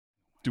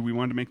Do we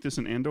want to make this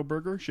an Ando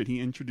burger? Should he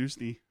introduce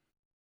the?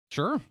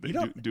 Sure. You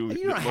don't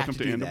welcome have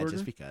to do Ando that burger?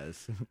 just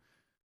because.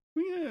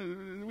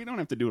 We don't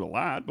have to do it a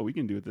lot, but we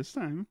can do it this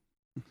time.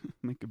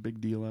 Make a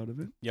big deal out of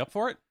it. You up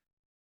for it?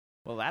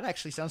 Well, that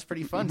actually sounds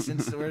pretty fun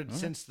since the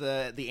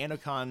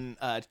AndoCon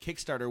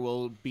Kickstarter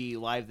will be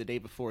live the day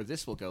before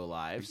this will go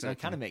live, Exactly. so it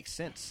kind of makes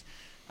sense.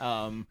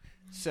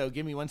 So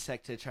give me one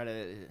sec to try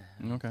to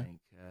think.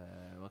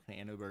 Welcome to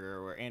Ando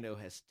Burger, where Ando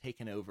has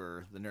taken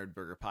over the Nerd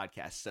Burger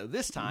podcast. So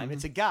this time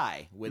it's a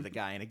guy with a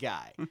guy and a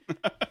guy.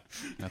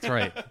 That's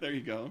right. There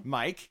you go.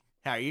 Mike,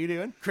 how are you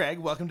doing? Craig,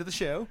 welcome to the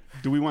show.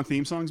 Do we want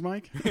theme songs,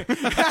 Mike? Do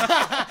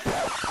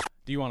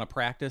you want to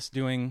practice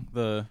doing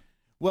the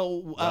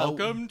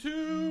Welcome to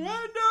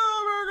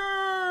Ando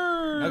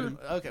Burger?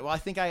 Okay, well, I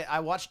think I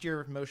watched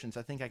your motions.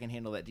 I think I can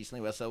handle that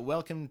decently well. So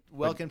welcome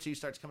to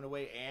starts coming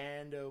away,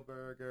 Ando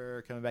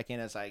Burger coming back in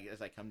as I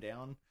come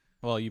down.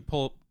 Well, you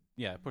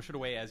push it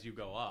away as you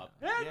go up.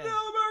 Ando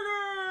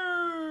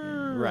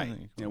Burger!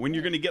 Right. Yeah, when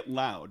you're going to get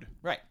loud,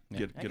 Right.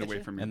 get away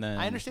from me. And then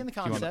I understand the do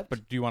you wanna- concept.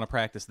 but do you want to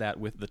practice that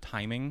with the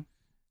timing?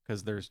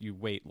 Because you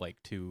wait like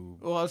 2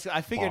 Well,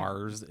 I figured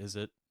bars, is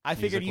it? you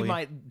musically?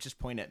 might just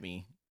point at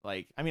me.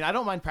 Like, I mean, I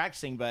don't mind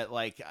practicing, but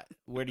like,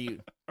 where do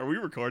you? Are we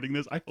recording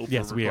this? I hope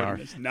Yes, we're we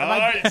recording are. this.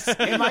 Nice.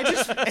 Am I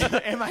just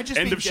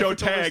End being of show difficult or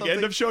tag. something?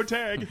 End of show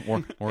tag. Or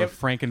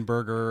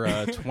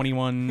Frankenburger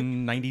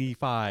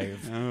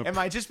 21.95. Am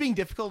I just being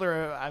difficult,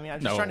 or I mean,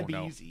 I'm just No, trying to be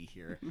no. easy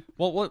here.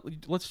 Well,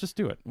 let's just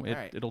do it.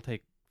 right. It'll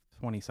take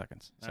 20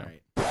 seconds. So. All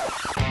right.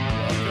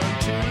 Welcome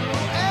to Ando.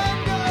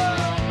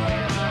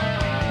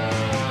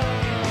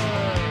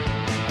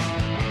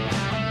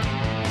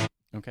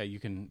 Okay, you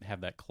can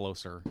have that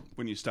closer.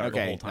 When you start Okay,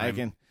 the whole time. I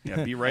can.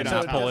 Yeah, be right So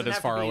on it top. pull it doesn't as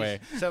have to far be- away.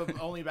 So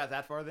only about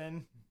that far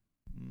then.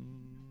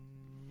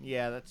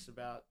 Yeah, that's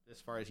about as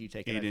far as you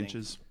take it. I 8 think.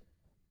 inches.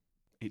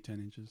 10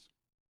 inches.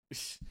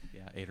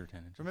 Yeah, 8 or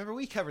 10 inches. Remember,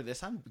 we covered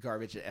this. I'm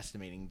garbage at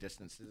estimating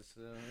distances.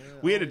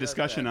 We had a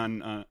discussion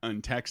on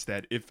text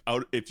that if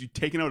you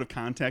take it out of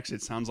context,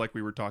 it sounds like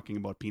we were talking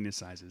about penis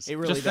sizes. It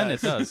really Just then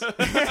it does.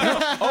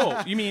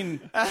 Oh, you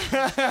mean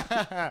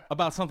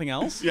about something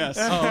else? Yes.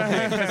 Oh,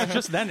 okay. 'Cause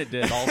just then it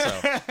did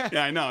also.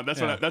 Yeah, I know. That's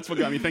Yeah. what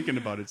got me thinking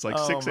about it. It's like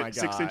Oh 6 my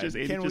 6 God. inches,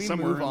 8 Can inches, we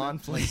somewhere. move in on,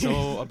 there. please?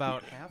 So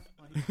about half.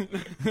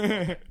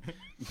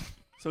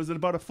 So is it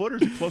about a foot or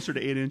is it closer to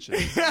 8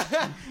 inches?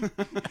 That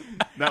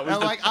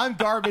was I'm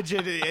garbage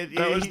at it.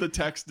 that was the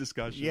text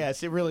discussion.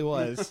 Yes, it really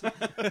was.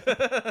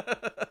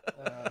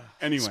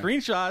 Anyway,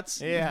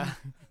 Screenshots. Yeah.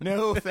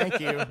 No,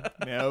 thank you.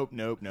 Nope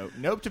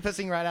to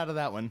pissing right out of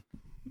that one.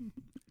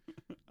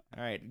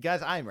 All right,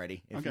 guys, I'm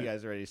ready. If Okay. you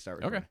guys are ready to start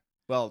recording. Okay.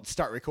 Well,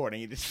 start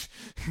recording. You just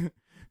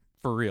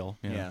For real.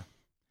 yeah.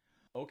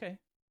 Okay.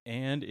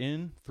 And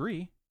in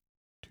 3,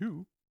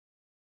 2.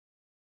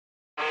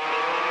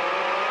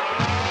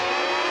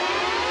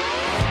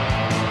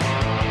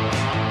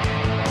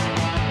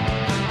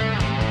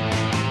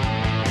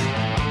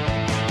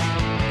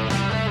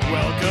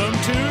 Welcome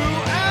to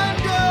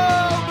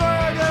Ando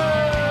Burger!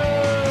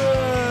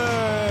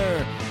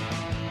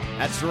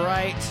 That's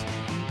right.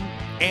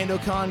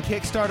 AndoCon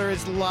Kickstarter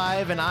is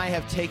live, and I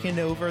have taken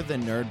over the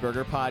Nerd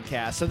Burger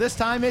podcast. So this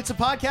time it's a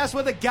podcast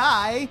with a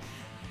guy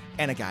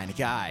and a guy and a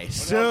guy.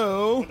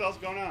 what else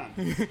going on?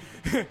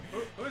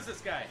 Who is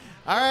this guy?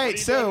 All right, you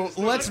so doing? let's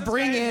Let this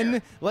bring guy in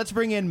in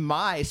here.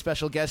 my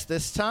special guest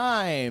this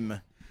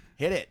time.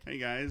 Hit it. Hey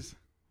guys,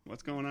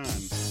 what's going on?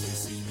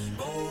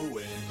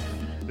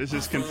 This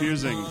is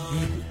confusing.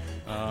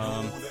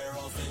 All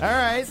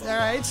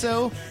right.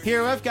 So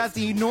here I've got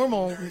the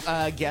normal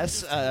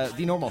guests,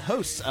 the normal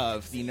hosts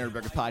of the Nerd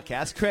Burger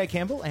podcast, Craig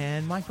Campbell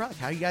and Mike Rock.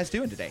 How are you guys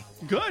doing today?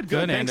 Good.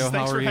 Good, Thanks, Ando. thanks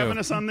How for are you? having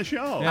us on the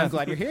show. I'm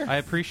glad you're here. I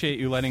appreciate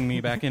you letting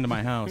me back into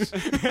my house.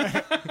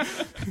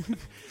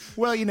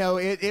 Well, you know,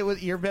 it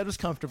was your bed was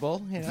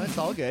comfortable. You know, it's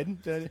all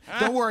good.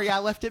 Don't worry, I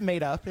left it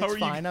made up. How It's are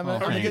you- fine. I'm Oh, a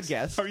good thanks.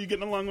 guest. How are you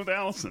getting along with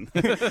Allison?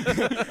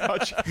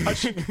 How'd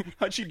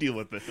she deal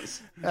with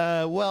this?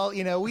 Well,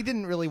 you know, we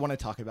didn't really want to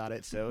talk about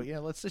it, so yeah,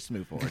 let's just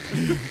move forward.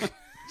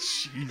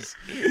 Jeez.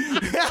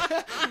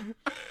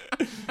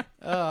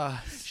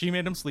 She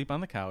made him sleep on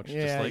the couch,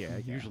 Yeah, just like yeah.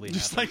 usually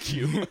Just happens. like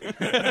you.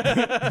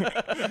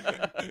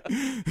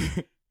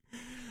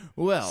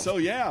 Well, So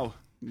yeah,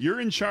 you're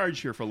in charge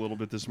here for a little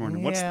bit this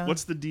morning. Yeah.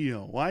 What's the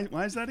deal? Why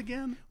is that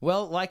again?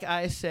 Well, like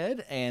I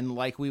said, and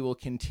like we will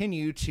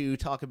continue to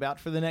talk about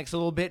for the next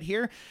little bit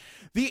here,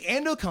 the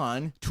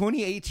AndoCon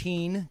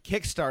 2018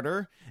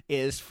 Kickstarter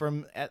is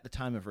from, at the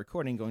time of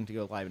recording, going to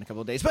go live in a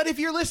couple of days. But if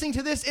you're listening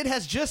to this, it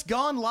has just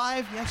gone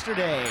live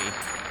yesterday.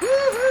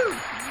 Woohoo!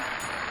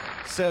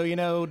 So, you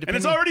know, And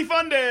it's already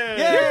funded.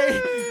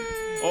 Yay!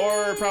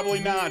 Or probably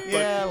not, but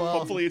Yeah, well-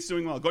 hopefully it's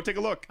doing well. Go take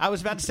a look. I was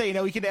about to say, you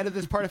know, we can edit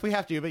this part if we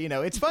have to, but, you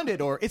know, it's funded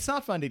or it's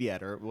not funded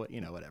yet or, you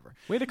know, whatever.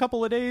 Wait a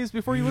couple of days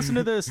before you listen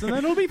to this, and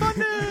then it'll be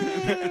funded.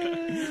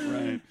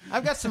 Right.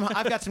 I've got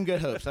some good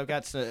hopes. I've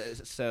got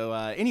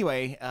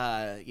anyway,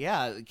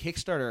 yeah,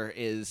 Kickstarter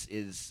is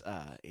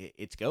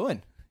it's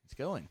going. It's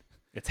going.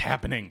 It's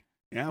happening.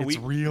 Yeah, It's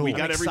real. We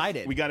got I'm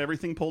excited. We got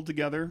everything pulled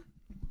together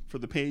for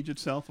the page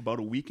itself about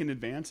a week in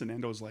advance, and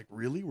Endo was like,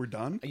 "Really? We're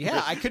done?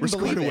 Yeah, I couldn't We're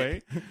squared believe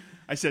away."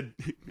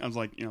 I was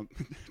like,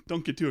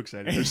 don't get too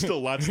excited. There's still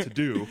lots to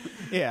do.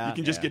 Yeah, you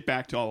can just get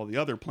back to all of the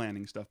other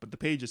planning stuff, but the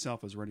page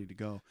itself is ready to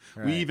go.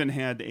 Right. We even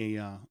had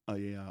a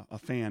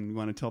fan. You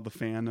want to tell the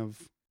fan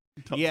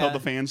Yeah. tell the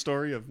fan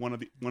story of one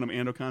of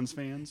Andocon's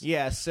fans?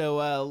 Yeah,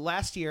 so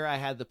last year I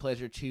had the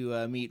pleasure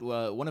to meet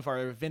one of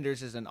our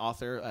vendors is an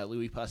author,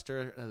 Louis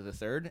Puster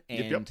III,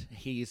 and Yep.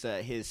 he's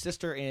his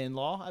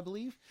sister-in-law, I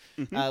believe,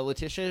 Mm-hmm.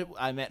 Letitia.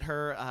 I met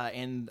her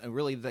and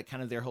really the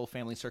kind of their whole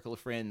family circle of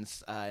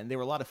friends, and they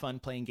were a lot of fun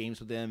playing games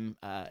with them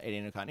at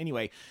Andocon.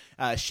 Anyway,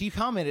 she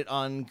commented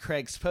on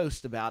Craig's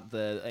post about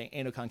the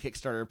Andocon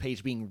Kickstarter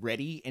page being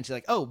ready, and she's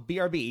like, "Oh,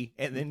 BRB,"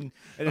 and then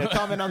a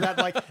comment on that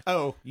like,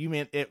 "Oh, you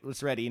meant it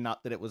was ready,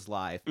 not that it was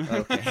live."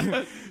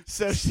 Okay,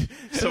 so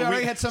we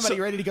already had somebody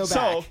ready to go back.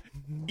 So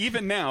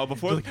even now,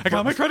 before I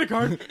got my credit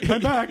card.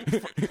 I'm back.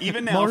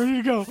 even now, I'm ready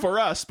to go. for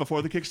us,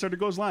 before the Kickstarter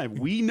goes live,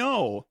 we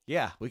know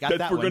Yeah, we got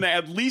that we're one. going to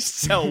at least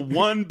sell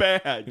one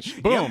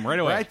badge. Boom, right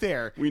away. right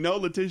there. We know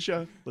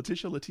Letitia.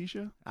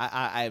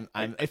 I'm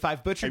if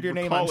I've butchered your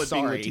name, recall I'm it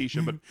being sorry.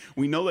 Letitia, but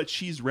we know that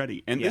she's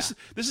ready. And Yeah.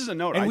 this is a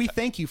note. And we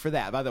thank you for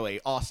that, by the way.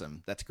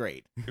 Awesome. That's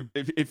great.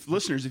 if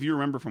listeners, if you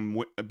remember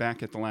from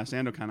back at the last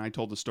Andocon, I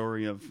told the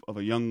story of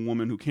a young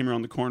woman who came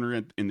around the corner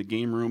in the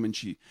game room, and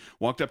she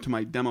walked up to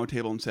my demo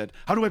table and said,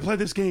 "How do I play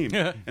this game?"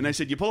 And I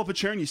said, "You pull up a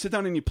chair and you sit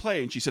down and you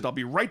play." And she said, "I'll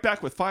be right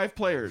back with 5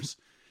 players."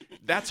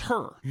 That's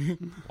her.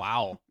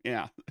 Wow.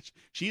 Yeah,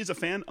 she is a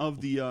fan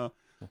of the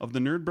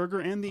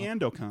Nerdburger and the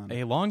Andocon.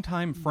 A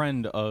longtime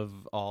friend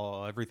of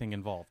everything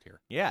involved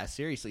here. Yeah,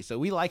 seriously. So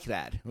we like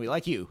that. We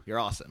like you. You're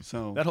awesome.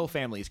 So- that whole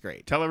family is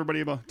great. Tell everybody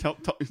about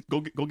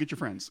go get your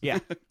friends. Yeah,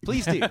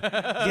 please do. You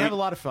have a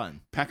lot of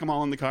fun. Pack them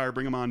all in the car,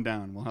 bring them on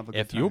down. We'll have a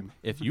good time.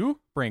 If you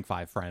bring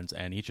 5 friends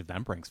and each of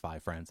them brings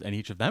 5 friends and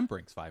each of them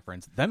brings 5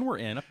 friends, then we're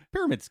in a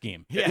pyramid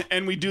scheme. Yeah.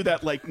 And we do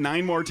that like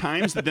 9 more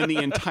times, then the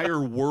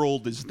entire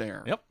world is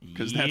there. Yep.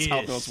 Because that's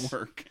how Yes. those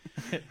work.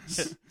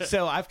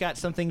 So I've got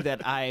something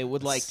that I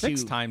would like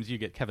 6 to. times you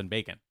get Kevin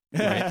Bacon.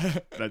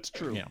 Right? That's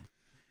true. Yeah.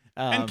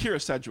 And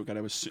Kira Sedgwick,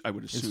 I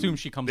would assume. Assume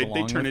she comes they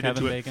along turn with it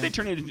Kevin into Bacon? They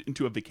turn it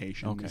into a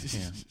vacation. Okay,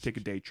 yeah. Take a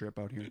day trip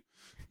out here.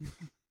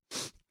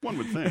 One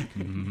would think.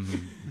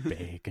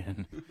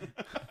 Bacon.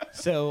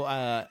 So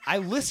I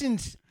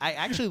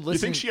actually listened. You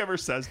think she ever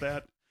says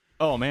that?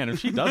 Oh man, if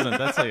she doesn't,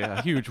 that's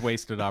a huge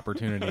wasted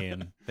opportunity,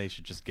 and they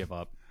should just give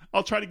up.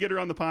 I'll try to get her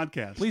on the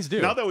podcast. Please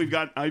do. Now that we've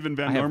got Ivan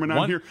Van I have Norman on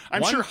one- here,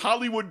 I'm one- sure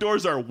Hollywood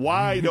doors are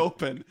wide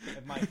open.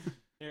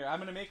 Here, I'm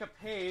going to make a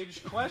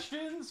page.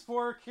 Questions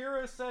for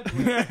Kira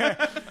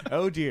Sedgwick.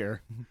 Oh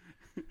dear.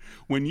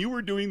 When you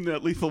were doing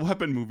that Lethal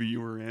Weapon movie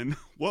you were in,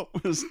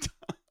 what was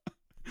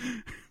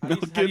How Mel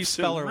do you Gibson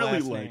spell her really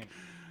last like? name?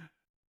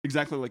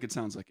 Exactly like it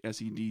sounds like.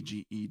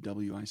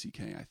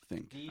 Sedgewick, I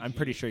think. I'm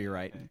pretty sure you're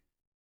right.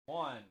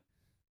 1.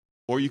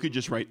 Or you could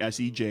just write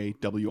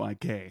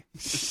Sejwik.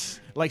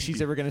 Like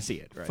she's ever going to see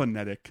it. Right.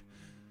 Phonetic.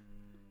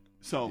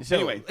 So So,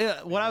 anyway,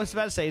 what I was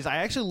about to say is I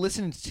actually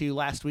listened to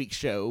last week's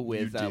show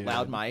with did.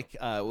 Loud Mike,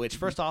 which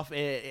first off,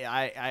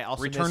 I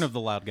also Return missed- of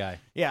the Loud Guy.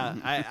 Yeah,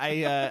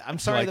 I'm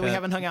sorry like that we that?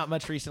 haven't hung out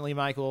much recently,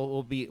 Mike.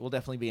 We'll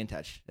definitely be in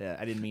touch.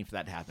 I didn't mean for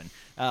that to happen.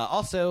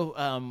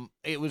 Also,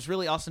 it was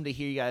really awesome to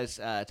hear you guys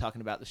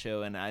talking about the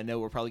show, and I know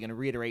we're probably going to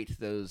reiterate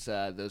those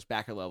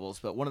backer levels.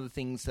 But one of the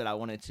things that I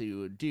wanted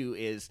to do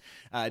is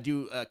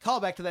do a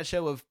callback to that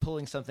show of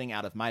pulling something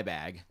out of my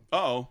bag.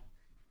 uh-oh.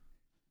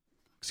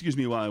 Excuse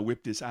me while I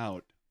whip this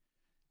out.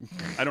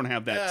 I don't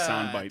have that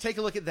soundbite. Take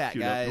a look at that,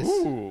 queued up. guys.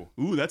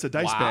 Ooh, that's a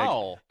dice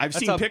Wow. bag. I've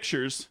That's seen a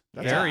pictures.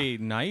 That's Very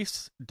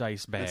nice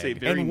dice bag. That's a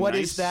very And what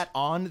nice, is that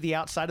on the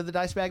outside of the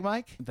dice bag,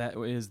 Mike? That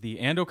is the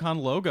Andocon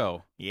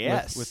logo.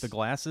 Yes. With the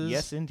glasses.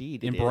 Yes,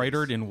 indeed, it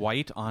Embroidered is. in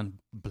white on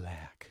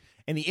black.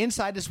 And the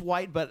inside is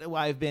white, but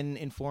I've been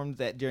informed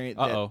that during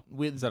Uh-oh.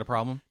 with Is that a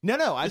problem?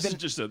 no, I've This been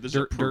is just a this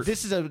Dirt- is a proof.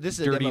 this is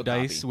a Dirty demo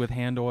dice copy. with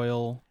hand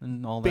oil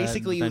and all that.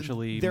 Basically, and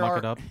eventually there muck are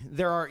it up.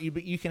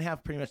 you can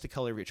have pretty much the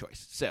color of your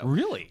choice. So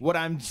Really? what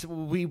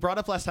we brought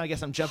up last time, I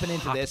guess I'm jumping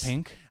into Hot this.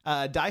 pink?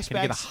 Dice Can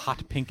I get a bags.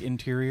 hot pink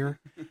interior?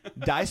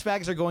 Dice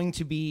bags are going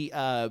to be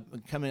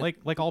coming.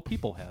 like all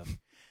people have.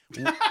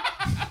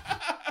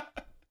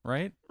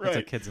 Right? That's a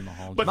Right. Kids in the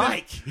Hall. But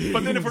Mike!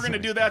 then if we're going to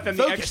do that, then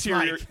the Focus,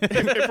 exterior. Mike.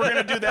 If we're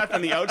going to do that,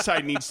 then the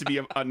outside needs to be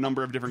a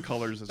number of different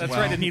colors as That's well.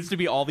 right. It needs to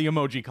be all the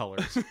emoji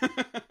colors.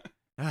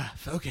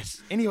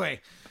 Focus. Anyway,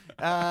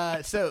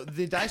 so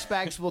the dice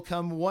bags will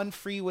come one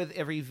free with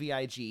every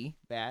VIG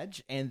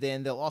badge, and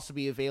then they'll also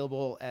be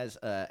available as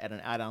at an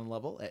add-on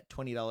level at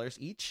 $20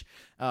 each.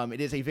 It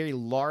is a very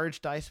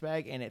large dice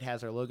bag, and it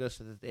has our logo,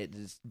 so that it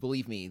is.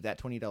 Believe me, that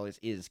 $20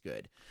 is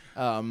good.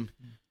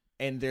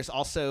 And there's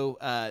also,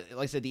 like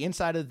I said, the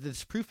inside of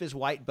this proof is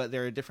white, but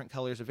there are different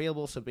colors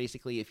available. So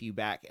basically, if you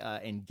back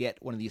and get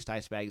one of these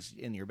dice bags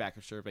in your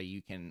backer survey,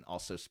 you can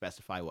also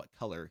specify what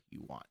color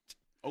you want.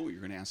 Oh,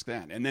 you're going to ask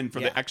that. And then for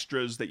Yeah. the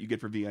extras that you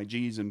get for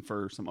VIGs and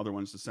for some other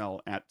ones to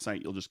sell at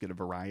site, you'll just get a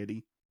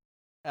variety.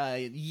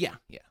 Yeah.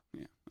 Yeah.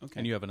 Okay.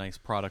 And you have a nice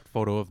product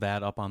photo of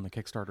that up on the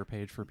Kickstarter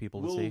page for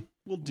people to see.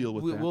 We'll deal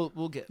with that.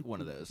 We'll get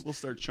one of those. We'll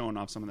start showing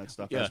off some of that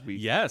stuff Yeah. as we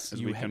Yes, as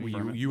you we have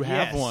confirm it. you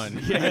have one.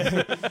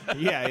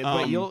 Yeah, but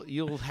Um,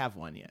 you'll have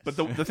one. Yes. But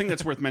the thing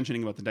that's worth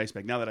mentioning about the dice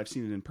bag, now that I've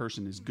seen it in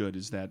person, is good.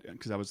 Is that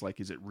because I was like,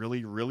 is it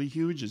really, really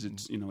huge? Is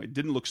it, it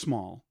didn't look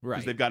small, Right.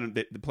 Because they've got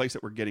the place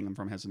that we're getting them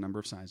from has a number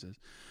of sizes.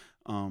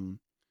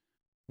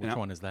 Which Now-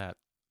 one is that?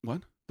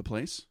 What the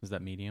place? Is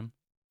that medium?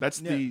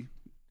 That's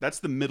that's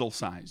the middle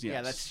size.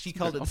 Yes. Yeah, she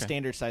called it Okay.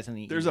 standard size in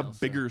the There's email, a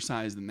bigger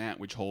size than that,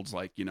 which holds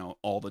like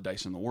all the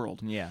dice in the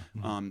world. So. Yeah.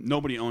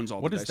 Nobody owns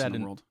all What the is dice that in the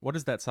in? world. What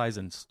is that size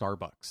in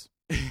Starbucks?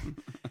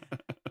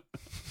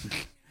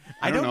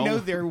 I don't know. know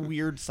their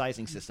weird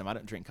sizing system. I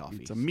don't drink coffee.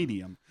 It's a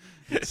medium.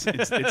 It's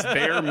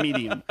their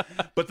medium.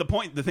 But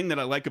the thing that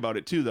I like about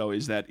it too, though,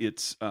 is that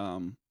it's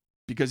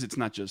because it's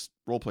not just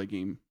role play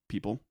game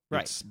people,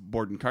 Right. It's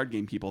board and card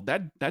game people.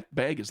 That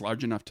bag is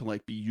large enough to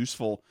like be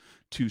useful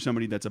to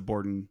somebody that's a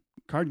board and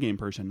card game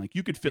person. Like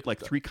you could fit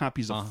like 3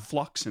 copies of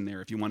Flux in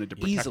there if you wanted to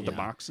protect Easily. the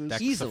boxes.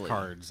 Decks Easily. of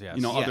cards. Yes.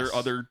 Yes.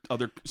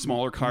 Other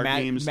smaller card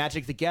games.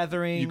 Magic the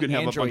Gathering. You could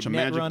have Android a bunch of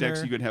Magic Netrunner,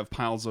 decks. You could have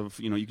piles of,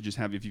 you could just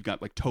have, if you've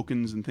got like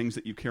tokens and things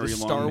that you carry the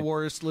along. Star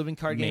Wars living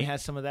card game May-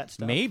 has some of that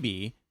stuff.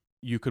 Maybe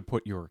you could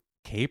put your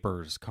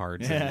Capers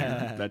cards in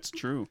there. That's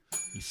true.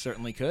 You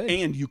certainly could.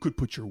 And you could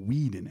put your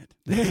weed in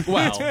it.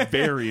 Well,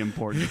 Very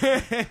important.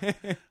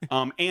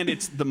 And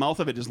it's the mouth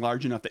of it is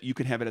large enough that you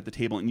could have it at the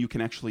table and you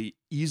can actually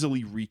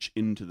easily reach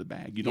into the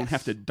bag. You don't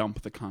have to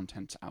dump the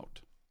contents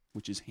out,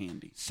 which is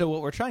handy. So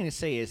what we're trying to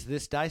say is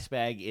this dice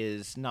bag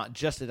is not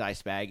just a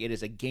dice bag; it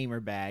is a gamer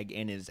bag,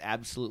 and is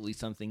absolutely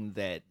something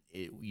that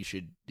you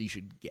should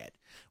get.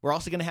 We're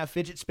also going to have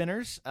fidget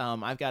spinners.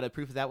 I've got a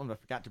proof of that one, but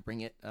I forgot to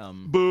bring it.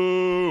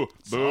 Boo!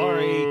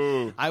 Sorry.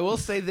 Boo! I will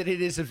say that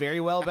it is a very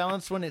well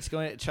balanced one. It's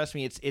going. Trust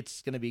me,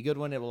 it's going to be a good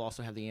one. It will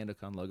also have the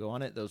Andocon logo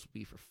on it. Those will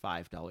be for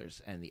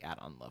 $5 and the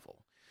add-on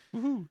level.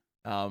 Woohoo.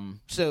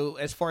 So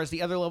as far as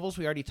the other levels,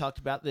 we already talked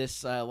about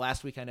this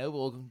last week. I know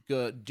we'll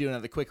go do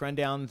another quick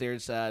rundown.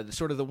 There's the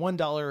sort of the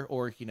 $1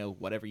 or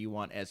whatever you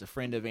want as a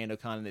friend of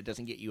Andocon that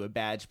doesn't get you a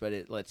badge, but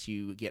it lets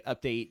you get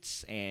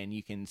updates and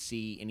you can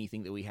see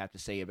anything that we have to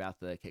say about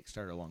the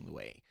Kickstarter along the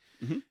way.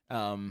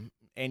 Mm-hmm.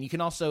 And you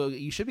can also,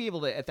 you should be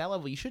able to, at that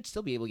level, you should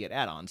still be able to get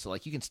add-ons. So,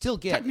 like, you can still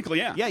get... Technically,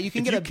 yeah. Yeah, you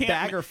can get a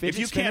bag or fidget If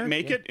you spinner. can't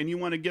make it and you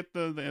want to get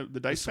the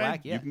dice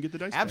swag, bag, you can get the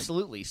dice bag.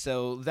 Absolutely.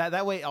 So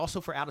that way, also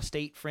for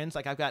out-of-state friends,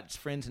 like I've got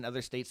friends in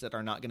other states that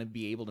are not going to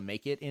be able to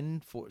make it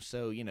in,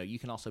 so, you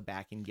can also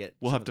back and get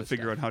We'll some have of to the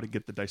figure stuff. out how to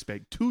get the dice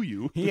bag to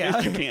you Yeah.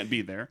 if you can't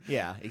be there.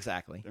 Yeah,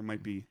 exactly. There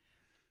might be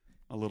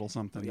a little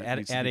something that at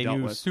needs to a be dealt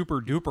new with.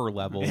 super duper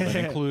level that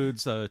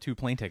includes 2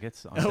 plane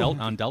tickets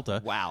on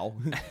Delta. Wow.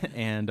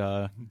 And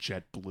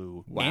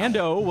JetBlue.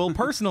 Ando will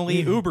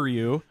personally Uber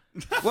you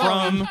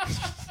from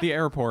the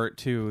airport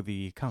to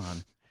the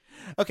con.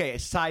 Okay,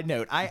 side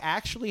note. I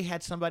actually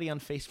had somebody on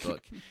Facebook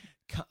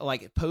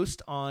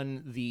post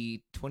on the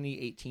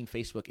 2018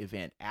 Facebook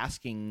event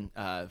asking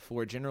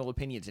for general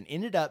opinions and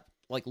ended up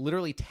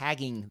literally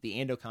tagging the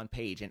Andocon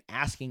page and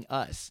asking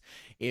us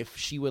if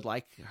she would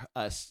like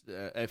us,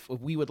 if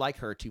we would like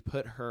her to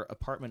put her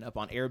apartment up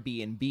on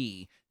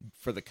Airbnb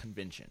for the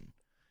convention.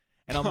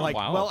 And I'm like,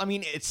 Wow. well, I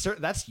mean,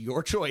 that's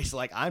your choice.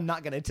 I'm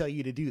not going to tell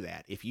you to do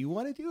that. If you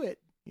want to do it,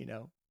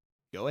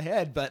 go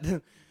ahead. But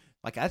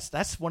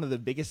that's one of the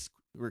biggest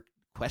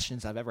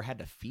questions I've ever had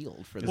to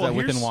field for Is this. that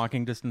within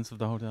walking distance of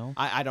the hotel?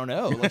 I don't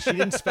know. She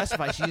didn't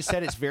specify. She just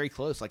said it's very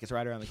close. It's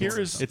right around the corner.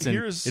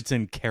 It's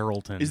in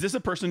Carrollton. Is this a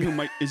person who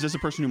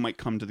might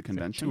come to the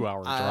convention?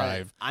 2-hour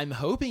drive. I'm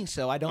hoping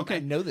so. I don't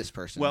know this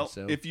person. Well,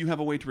 so. if you have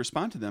a way to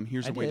respond to them,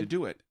 here's a way to did.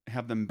 do it.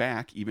 Have them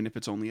back, even if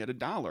it's only at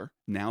 $1.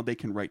 Now they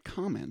can write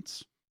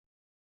comments,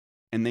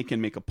 and they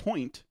can make a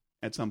point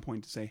at some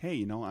point to say,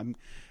 "Hey, I'm,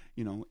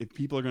 if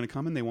people are going to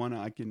come and they want to,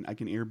 I can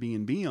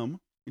Airbnb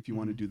them if you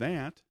want to do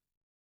that."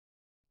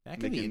 that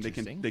could be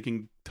interesting. They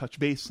can touch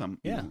base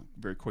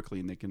very quickly,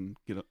 and they can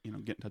get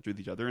in touch with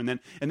each other. And then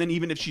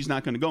even if she's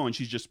not going to go and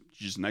she's just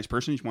a nice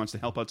person, she wants to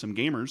help out some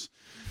gamers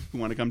who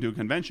want to come to a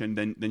convention,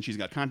 then she's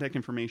got contact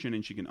information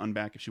and she can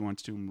unback if she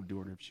wants to, and we'll do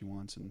whatever she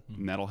wants, and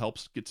that'll help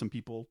get some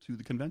people to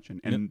the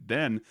convention. And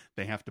then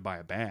they have to buy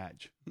a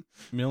badge. $1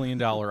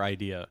 million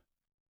idea.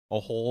 A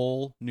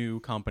whole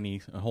new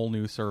company, a whole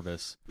new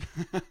service,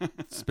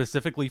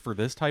 specifically for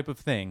this type of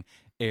thing.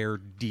 Air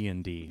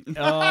D&D. Oh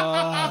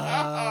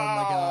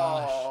my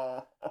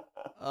gosh!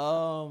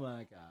 Oh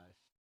my gosh!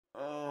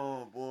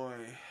 Oh boy!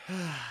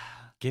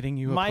 Getting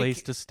you a Mike,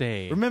 place to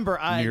stay. remember,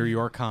 near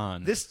your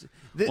con.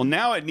 Well,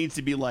 now it needs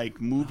to be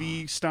like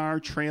movie star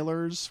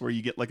trailers where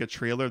you get a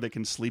trailer that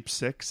can sleep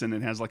 6 and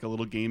it has a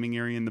little gaming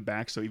area in the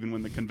back, so even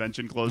when the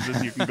convention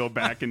closes, you can go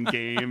back and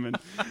game. And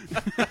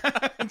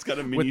it's got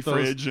a mini with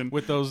fridge and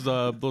with those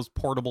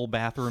portable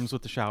bathrooms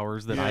with the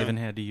showers that Yeah. Ivan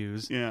had to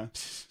use. yeah.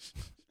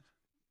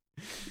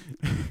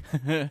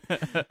 Okay.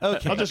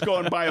 I'll just go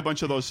and buy a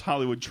bunch of those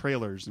Hollywood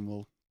trailers, and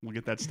we'll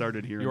get that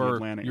started here in the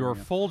Atlanta Your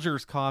area.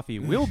 Folgers coffee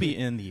will be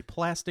in the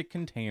plastic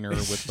container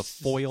with the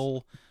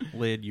foil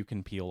lid you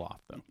can peel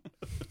off, though.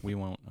 We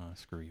won't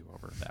screw you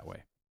over that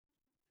way.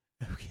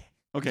 Okay.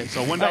 Okay,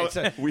 so $1. Right,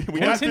 so we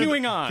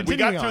continuing got on. We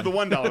got through the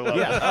 $1 level.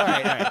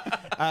 Yeah,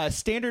 all right.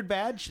 Standard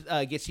badge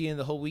gets you in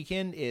the whole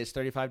weekend is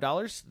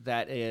 $35.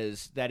 That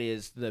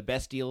is the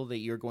best deal that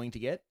you're going to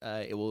get.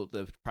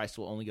 The price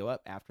will only go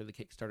up after the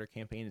Kickstarter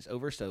campaign is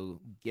over, so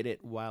get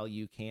it while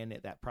you can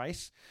at that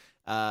price.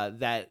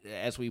 That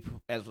as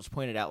was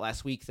pointed out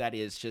last week,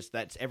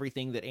 that's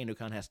everything that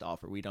AndoCon has to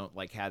offer. We don't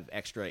have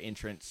extra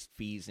entrance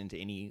fees into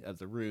any of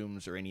the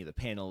rooms or any of the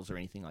panels or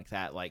anything like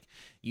that. Like,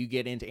 you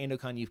get into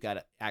AndoCon, you've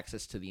got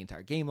access to the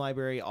entire game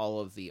library, all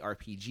of the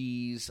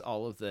RPGs,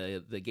 all of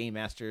the game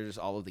masters,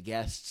 all of the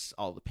guests,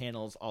 all the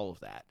panels, all of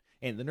that,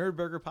 and the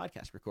Nerdburger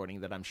podcast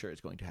recording that I'm sure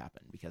is going to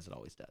happen because it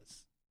always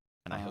does.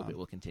 And I hope it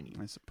will continue.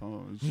 I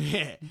suppose.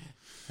 I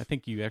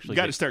think you actually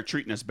got to start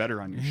treating us better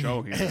on your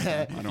show here.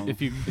 I don't.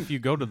 If you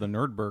go to the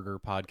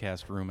Nerdburger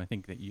podcast room, I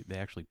think that they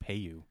actually pay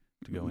you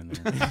to go in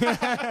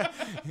there.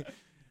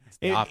 It's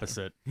the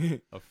opposite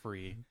of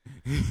free.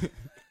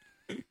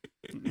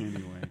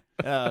 Anyway.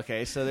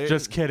 Okay, so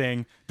Just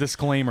kidding.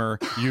 Disclaimer: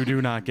 you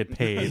do not get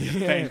paid.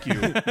 Thank you.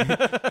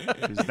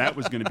 Because that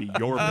was going to be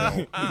your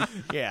bill.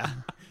 Yeah.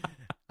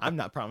 I'm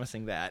not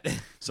promising that.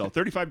 So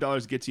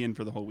 $35 gets you in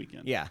for the whole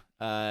weekend. Yeah.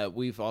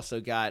 We've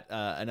also got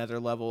another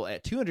level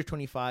at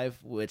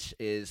 $225, which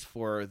is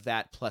for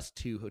that plus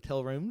 2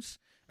 hotel rooms,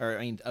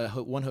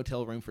 one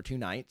hotel room for 2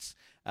 nights.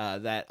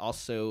 That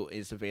also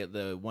is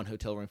the one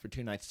hotel room for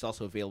 2 nights is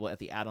also available at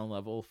the add-on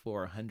level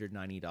for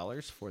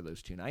 $190 for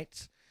those 2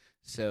 nights.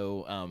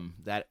 So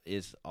that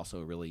is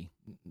also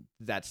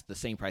that's the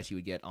same price you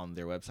would get on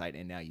their website,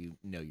 and now you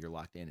know you're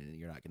locked in, and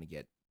you're not going to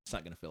get. It's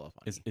not going to fill up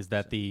on you. Is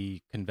that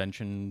the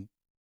convention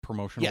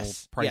promotional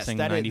Yes, pricing,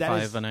 that is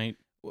 $95 a night?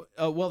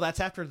 Well, that's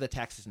after the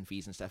taxes and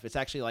fees and stuff. It's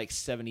actually like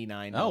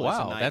 $79. Oh,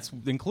 wow. A night. That's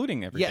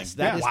including everything. Yes,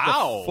 that is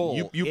wow. the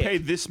full. You pay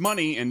this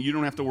money, and you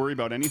don't have to worry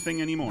about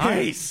anything anymore.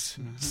 Nice.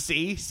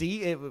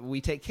 See,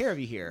 we take care of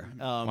you here.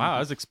 Wow, I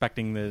was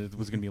expecting that it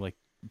was going to be like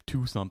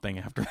 2-something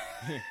after.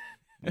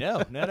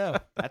 No.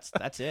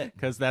 That's it.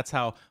 Because that's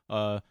how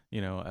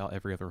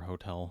every other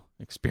hotel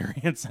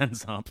experience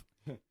ends up.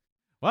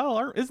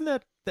 Well,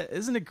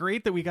 isn't it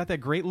great that we got that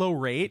great low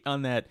rate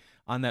on that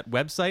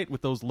website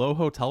with those low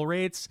hotel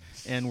rates,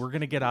 and we're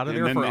gonna get out of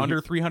there for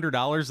under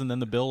 $300, and then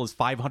the bill is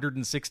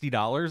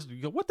 $560?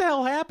 You go, what the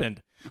hell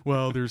happened?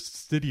 Well, there's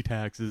city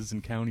taxes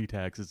and county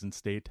taxes and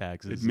state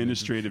taxes,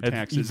 administrative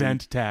taxes,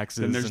 event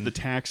taxes, and there's the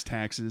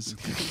taxes.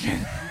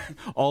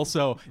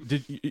 Also,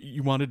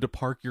 you wanted to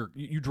park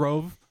you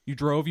drove,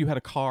 you had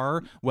a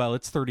car? Well,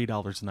 it's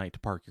 $30 a night to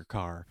park your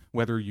car,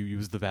 whether you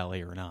use the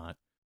valet or not.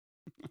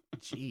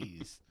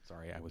 Jeez.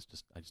 Sorry, I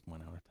just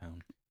went out of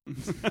town.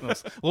 It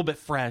was a little bit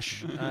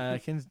fresh. I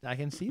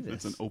can see this.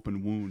 It's an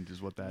open wound,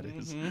 is what that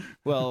is.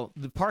 Well,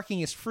 the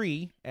parking is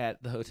free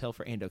at the hotel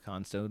for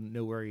AndoCon, so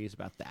no worries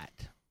about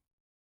that.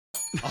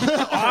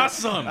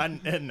 Awesome.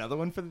 Another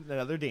one for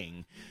another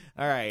ding.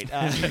 All right.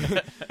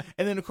 And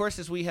then, of course,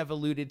 as we have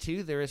alluded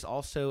to, there is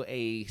also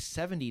a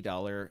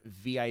 $70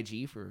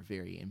 VIG for a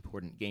very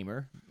important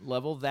gamer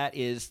level. That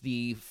is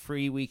the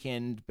free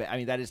weekend.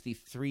 That is the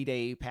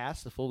 3-day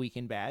pass, the full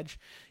weekend badge.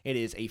 It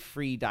is a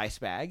free dice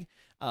bag.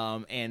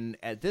 And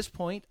at this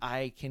point,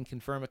 I can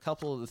confirm a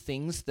couple of the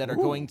things that are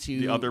going to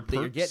the other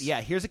perks.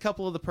 Here's a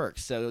couple of the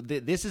perks. So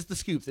this is the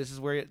scoop. This is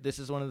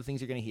one of the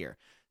things you're going to hear.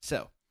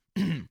 So,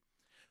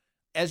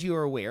 as you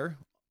are aware,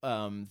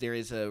 there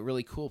is a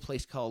really cool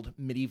place called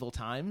Medieval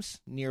Times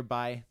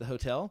nearby the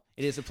hotel.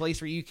 It is a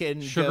place where you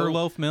can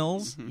Sugarloaf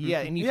Mills. Yeah,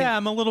 and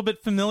I'm a little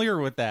bit familiar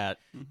with that.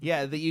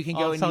 Yeah, that you can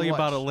go. I'll tell you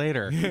about it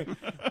later.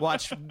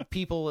 Watch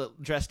people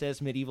dressed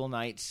as medieval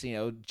knights,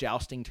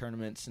 jousting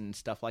tournaments and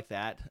stuff like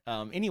that.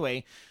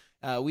 Anyway,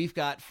 we've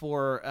got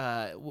for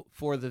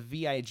the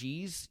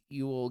VIGs,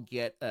 you will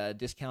get a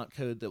discount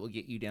code that will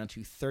get you down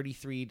to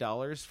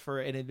 $33 for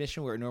an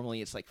admission, where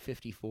normally it's like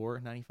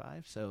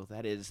 $54.95. So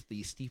that is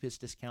the steepest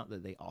discount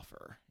that they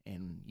offer,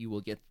 and you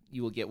will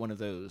get one of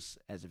those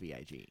as a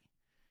VIG.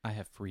 I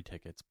have free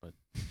tickets, but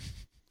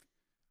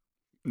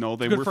no,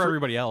 they good were for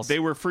everybody else. They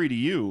were free to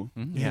you.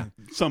 Mm-hmm. Yeah,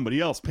 somebody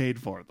else paid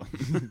for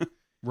them.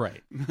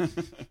 Right.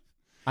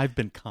 I've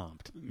been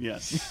comped.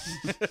 Yes.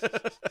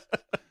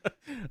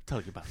 I'll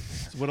tell you about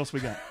it. So what else we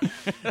got?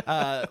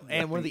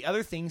 And one of the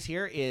other things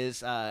here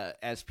is,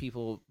 as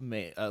people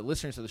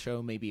listeners of the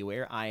show may be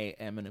aware, I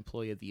am an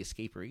employee of the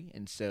Escapery,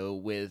 and so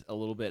with a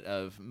little bit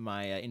of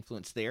my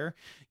influence there,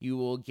 you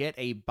will get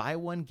a buy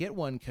one get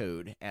one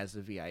code as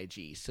a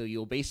VIG. So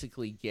you'll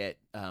basically get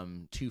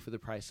 2 for the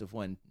price of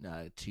 1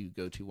 to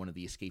go to one of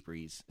the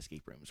Escapery's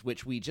escape rooms,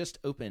 which we just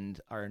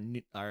opened our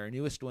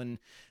newest one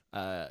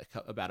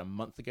about a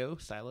month ago.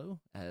 Silo,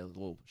 a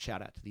little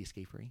shout out to the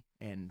Escapery,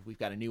 and we've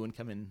got a new one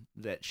coming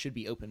that should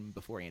be open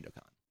before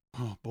AndoCon.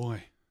 Oh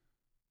boy,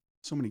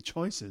 so many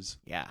choices.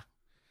 Yeah.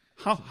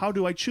 How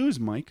do I choose,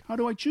 Mike? How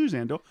do I choose,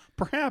 Ando?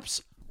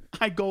 Perhaps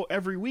I go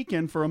every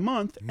weekend for a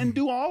month and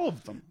do all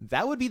of them.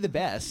 That would be the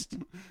best.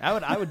 I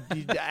would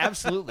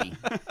absolutely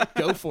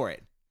go for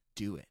it.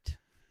 Do it.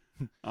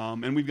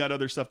 And we've got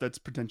other stuff that's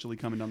potentially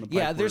coming down the pipe.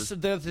 Yeah, there's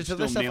We're other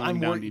still stuff nailing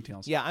down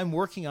details. Yeah, I'm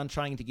working on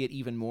trying to get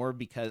even more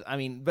because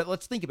but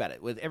let's think about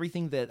it. With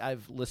everything that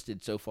I've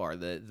listed so far,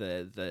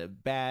 the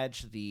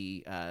badge,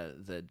 the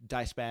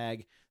dice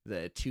bag,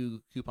 the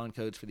 2 coupon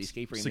codes for the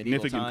escape room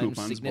medieval Significant times,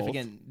 coupons,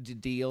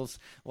 significant deals,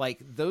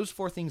 like those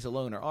 4 things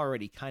alone are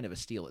already kind of a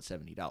steal at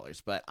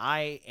 $70. But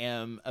I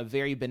am a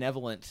very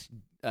benevolent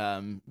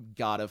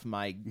god of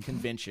my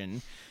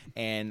convention,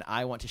 and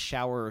I want to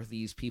shower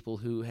these people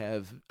who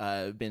have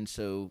been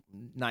so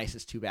nice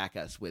as to back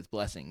us with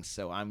blessings.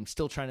 So I'm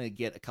still trying to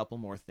get a couple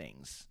more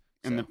things.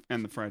 So.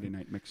 And the Friday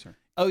night mixer.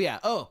 Oh yeah.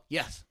 Oh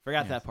yes.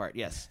 Forgot that part.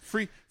 Yes.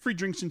 Free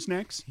drinks and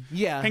snacks.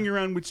 Yeah. Hang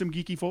around with some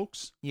geeky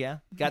folks. Yeah.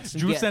 Got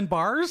some Juice and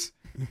bars?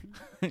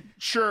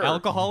 Sure.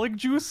 Alcoholic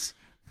juice?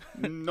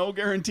 No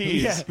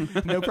guarantees.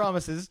 Yeah. No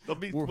promises.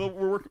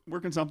 We're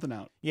working something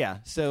out. Yeah.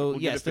 So We'll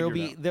get yes, it there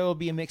figured out. will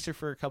be a mixer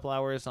for a couple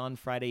hours on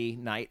Friday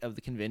night of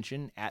the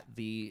convention at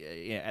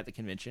the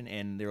convention,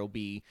 and there will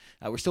be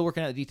we're still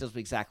working out the details of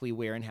exactly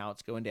where and how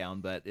it's going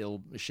down, but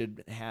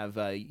should have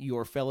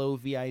your fellow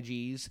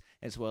VIGs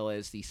as well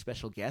as the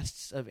special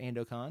guests of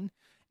AndoCon.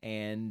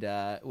 And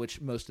which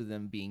most of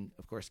them being,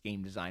 of course,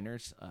 game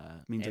designers.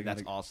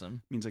 That's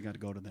awesome. Means I got to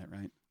go to that,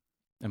 right?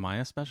 Am I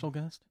a special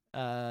guest?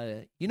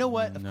 You know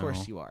what? Of No.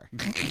 course you are.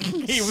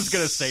 He was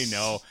going to say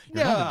no.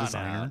 You're not a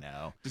designer.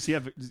 No. Does he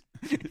have?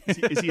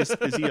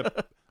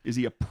 Is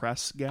he a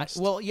press guest?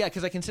 Well, yeah,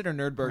 because I consider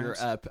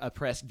Nerdburger a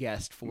press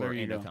guest for There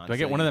you go. AndoCon. Do I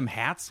get one of them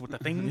hats with the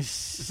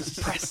things?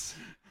 Press.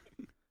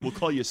 We'll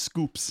call you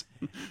Scoops.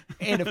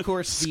 And of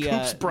course,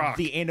 Scoops Brock.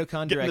 the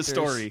AndoCon Get in the directors.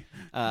 story.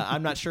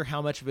 I'm not sure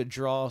how much of a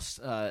draw.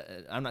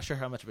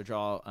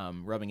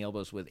 Rubbing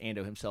elbows with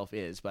Ando himself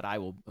is, but I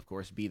will, of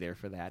course, be there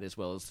for that, as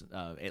well as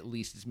at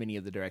least as many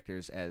of the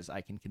directors as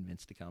I can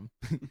convince to come.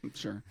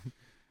 Sure.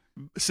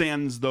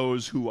 Sans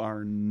those who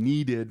are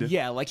needed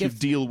to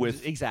deal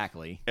with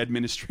exactly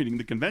administrating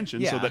the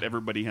convention so that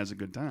everybody has a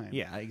good time.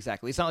 Yeah,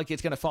 exactly. It's not like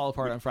it's going to fall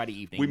apart on Friday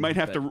evening. We might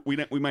have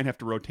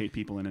to rotate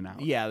people in and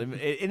out. Yeah, and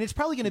it's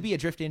probably going to be a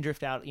drift in,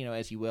 drift out,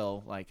 as you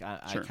will. Like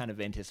I Sure. kind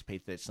of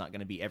anticipate that it's not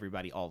going to be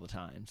everybody all the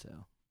time. So,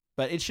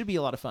 but it should be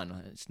a lot of fun.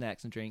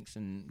 Snacks and drinks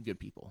and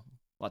good people.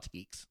 Lots of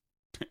geeks.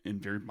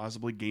 And very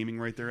possibly gaming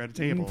right there at a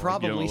table.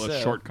 Probably a so.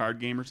 short card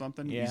game or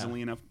something. Yeah.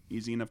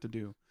 Easy enough to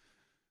do.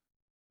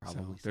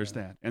 Probably So there's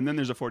so. that. And then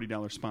there's a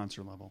 $40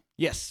 sponsor level.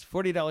 Yes,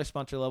 $40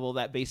 sponsor level.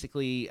 That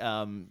basically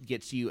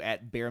gets you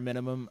at bare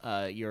minimum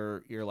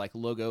your like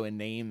logo and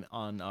name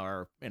in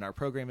our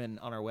program and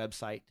on our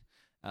website.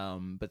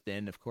 But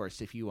then, of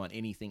course, if you want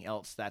anything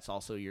else, that's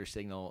also your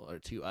signal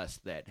to us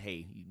that,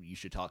 hey, you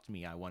should talk to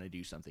me. I want to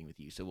do something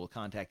with you. So we'll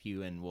contact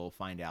you and we'll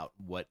find out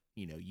what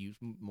you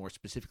more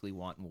specifically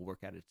want, and we'll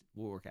work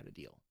out a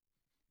deal.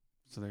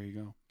 So there you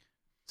go.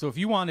 So if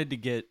you wanted to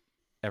get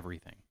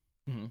everything,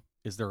 Mm-hmm.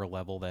 is there a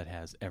level that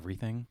has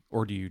everything,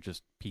 or do you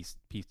just piece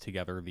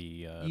together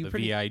the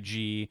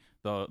VIG,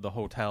 the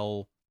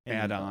hotel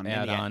Add-on.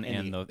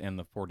 and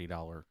the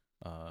 $40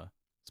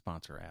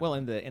 sponsor add-on? Well,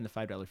 and the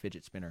 $5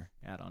 fidget spinner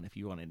add-on, if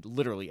you wanted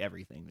literally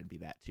everything, it'd be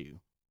that too.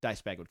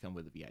 Dice bag would come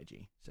with a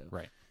VIG. So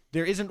right.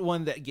 There isn't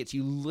one that gets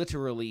you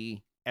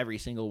literally every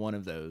single one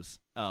of those.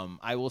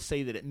 I will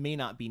say that it may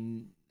not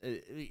be,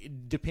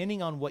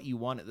 depending on what you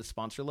want at the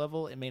sponsor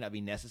level, it may not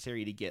be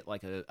necessary to get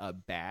like a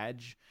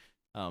badge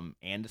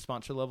and a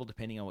sponsor level.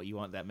 Depending on what you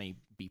want, that may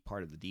be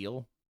part of the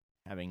deal.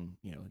 Having,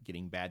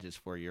 getting badges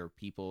for your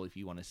people if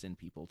you want to send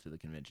people to the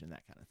convention,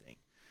 that kind of thing.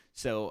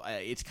 So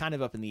it's kind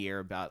of up in the air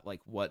about like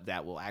what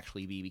that will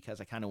actually be,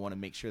 because I kind of want to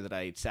make sure that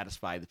I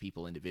satisfy the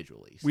people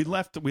individually. So. We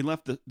left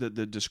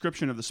the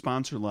description of the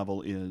sponsor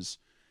level is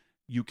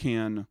you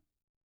can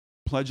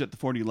pledge at the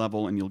 40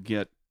 level and you'll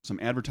get some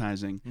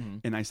advertising. Mm-hmm.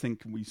 And I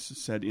think we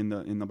said in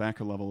the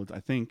backer level,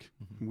 I think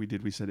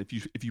Mm-hmm. we said if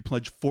you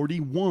pledge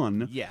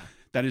 41,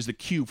 that is the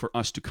cue for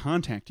us to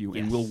contact you,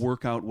 and we'll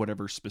work out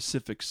whatever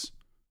specifics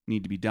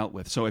need to be dealt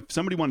with. So if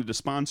somebody wanted to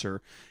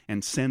sponsor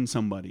and send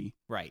somebody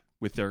right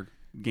with their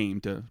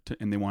game to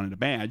and they wanted a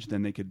badge,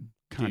 then they could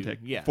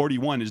contact.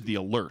 41 is the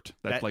alert.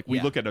 That's we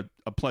look at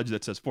a pledge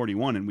that says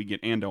 41 and we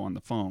get Ando on the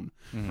phone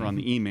or on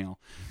the email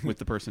with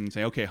the person and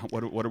say, okay,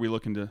 what are we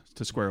looking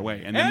to square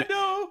away? And then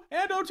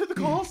Ando to the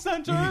call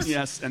center.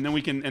 Yes, and then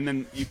we can, and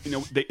then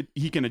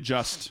he can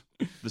adjust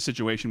the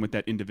situation with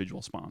that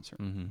individual sponsor,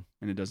 and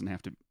it doesn't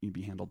have to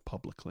be handled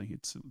publicly.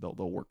 They'll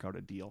work out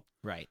a deal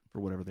right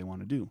for whatever they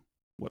want to do.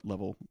 What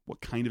level,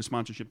 what kind of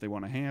sponsorship they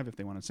want to have, if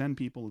they want to send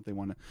people, if they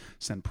want to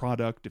send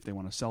product, if they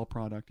want to sell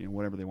product,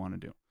 whatever they want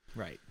to do.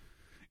 Right.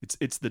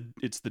 It's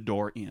the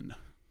door in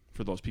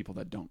for those people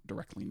that don't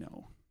directly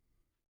know.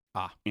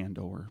 And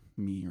or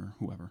me or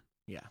whoever.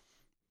 Yeah.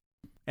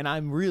 And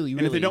I'm really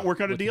and if they don't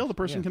work out a deal, the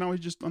person can always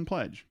just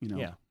unpledge.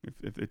 Yeah.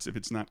 If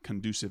it's not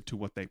conducive to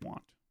what they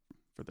want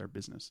for their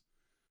business,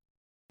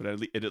 but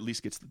it at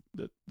least gets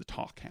the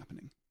talk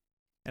happening.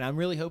 And I'm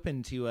really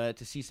hoping to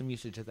see some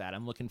usage of that.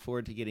 I'm looking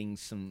forward to getting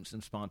some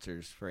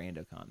sponsors for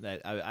AndoCon.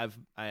 That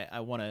I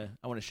want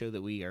to show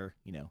that we are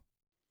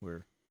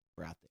we're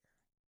out there.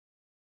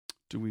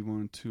 Do we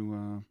want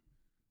to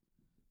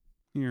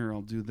Here,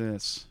 I'll do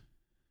this.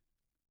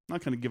 I'm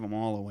not going to give them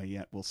all away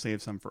yet. We'll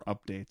save some for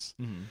updates.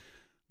 Mhm.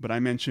 But I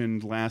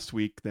mentioned last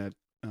week that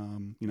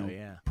Oh,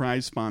 yeah.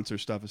 prize sponsor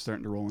stuff is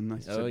starting to roll in. I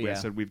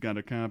said we've got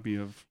a copy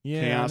of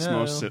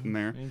Chaosmos sitting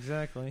there.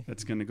 Exactly.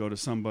 That's going to go to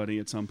somebody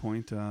at some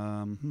point.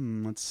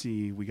 Let's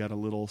see. We got a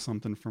little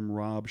something from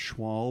Rob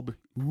Schwalb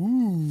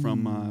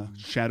from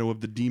Shadow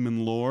of the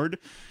Demon Lord.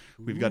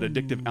 We've got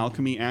addictive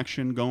alchemy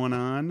action going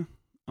on.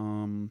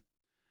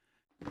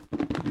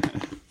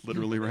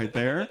 Literally right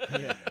there.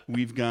 Yeah.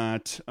 We've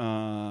got,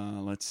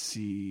 let's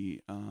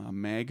see,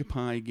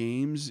 Magpie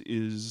Games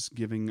is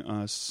giving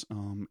us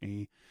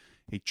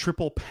a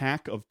triple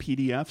pack of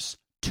PDFs.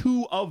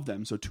 2 of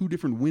them, so 2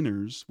 different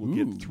winners will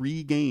get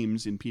 3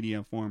 games in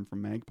PDF form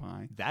from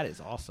Magpie. That is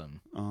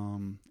awesome.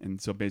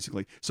 And so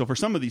basically, for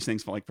some of these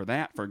things, for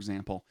that, for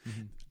example,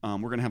 we're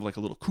going to have like a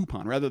little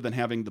coupon. Rather than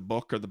having the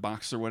book or the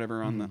box or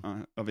whatever on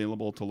the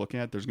available to look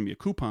at, there's going to be a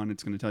coupon.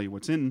 It's going to tell you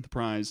what's in the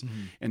prize,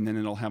 and then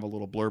it'll have a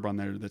little blurb on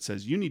there that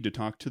says, you need to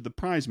talk to the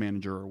prize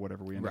manager or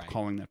whatever we end up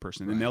calling that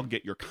person. And they'll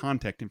get your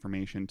contact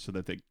information so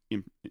that they,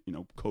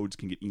 codes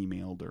can get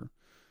emailed or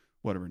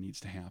whatever needs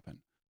to happen.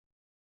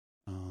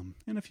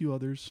 And a few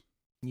others.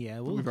 Yeah,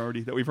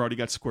 that we've already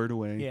got squared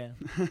away. Yeah.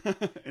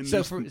 And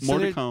so more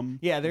to come.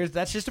 Yeah,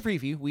 that's just a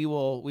preview. We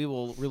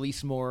will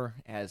release more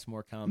as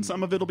more comes. And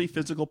some of it'll be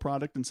physical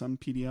product and some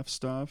PDF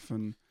stuff,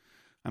 and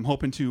I'm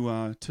hoping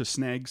to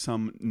snag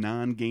some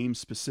non-game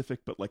specific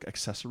but like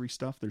accessory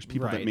stuff. There's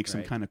people that make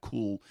some kind of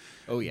cool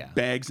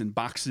bags and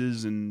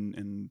boxes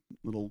and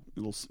little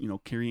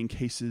carrying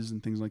cases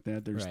and things like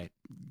that. There's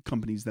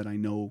companies that I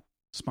know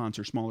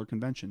sponsor smaller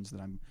conventions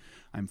that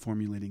I'm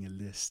formulating a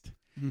list.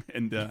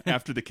 And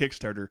after the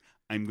Kickstarter,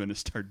 I'm going to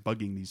start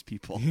bugging these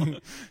people.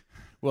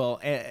 Well,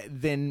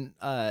 then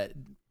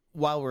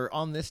while we're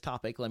on this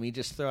topic, let me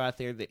just throw out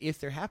there that if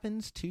there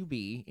happens to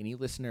be any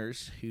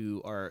listeners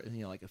who are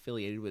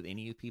affiliated with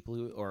any people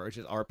who or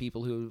just are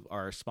people who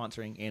are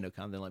sponsoring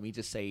AndoCon, then let me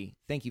just say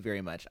thank you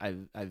very much. I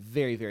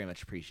very, very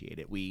much appreciate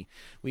it.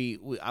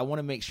 I want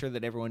to make sure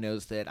that everyone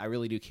knows that I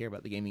really do care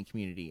about the gaming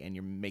community, and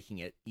you're making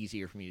it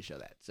easier for me to show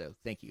that. So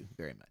thank you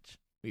very much.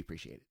 We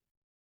appreciate it.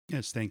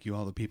 Yes, thank you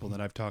all the people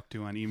that I've talked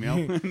to on email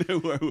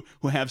who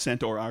have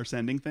sent or are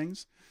sending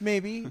things.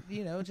 Maybe,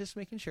 just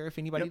making sure if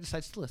anybody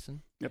decides to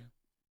listen. Yep.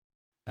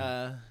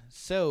 I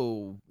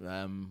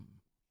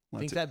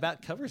think that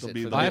about covers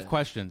it. I have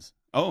questions.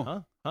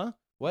 Oh. Huh?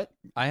 What?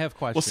 I have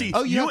questions.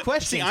 Well, see, you have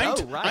questions. See,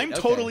 I'm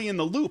totally in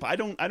the loop. I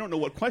don't know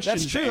what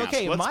questions. That's true. to ask.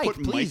 Okay, Let's Mike,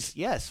 put please.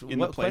 Mike Yes.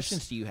 What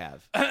questions do you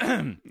have?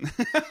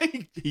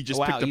 He just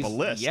picked up a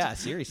list. Yeah,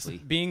 seriously.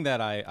 Being that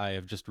I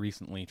have just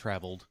recently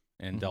traveled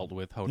and dealt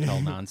with hotel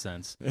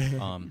nonsense,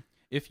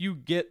 if you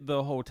get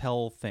the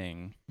hotel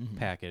thing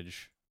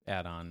package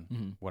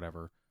add-on,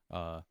 whatever,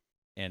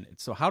 and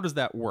so how does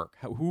that work?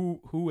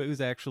 Whose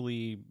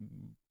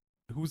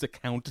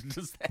account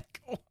does that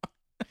go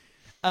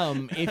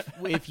on? If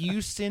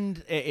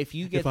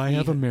I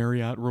have a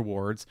Marriott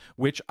Rewards,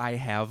 which I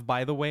have,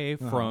 by the way,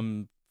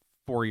 from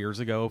 4 years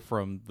ago,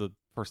 from the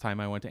first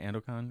time I went to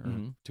AndoCon,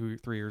 or 2 or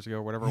 3 years ago,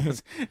 or whatever it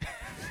was.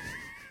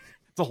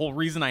 It's the whole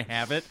reason I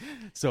have it.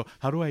 So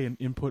how do I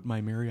input my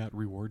Marriott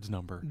Rewards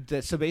number?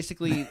 So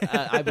basically,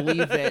 I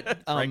believe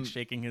that Frank's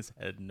shaking his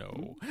head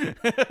no.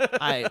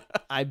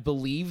 I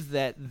believe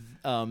that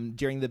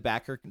during the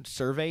backer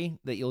survey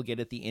that you'll get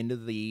at the end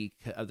of the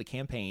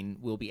campaign,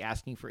 we'll be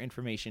asking for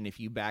information if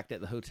you backed at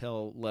the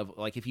hotel level,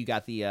 like if you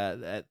got the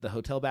at the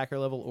hotel backer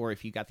level, or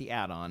if you got the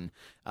add-on.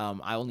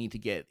 I will need to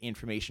get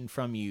information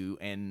from you,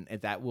 and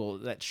that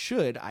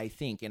should, I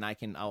think, and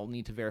I'll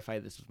need to verify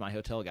this with my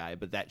hotel guy,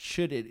 but that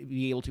should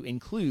be able to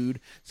include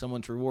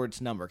someone's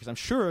rewards number, because I'm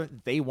sure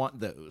they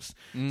want those.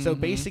 So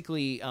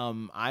basically,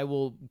 I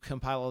will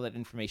compile all that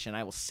information.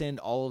 I will send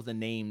all of the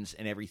names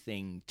and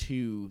everything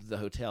to the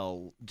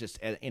hotel just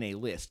in a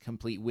list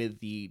complete with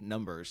the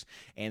numbers,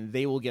 and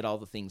they will get all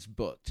the things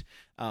booked.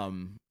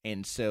 And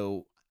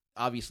so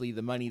obviously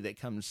the money that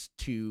comes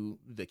to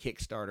the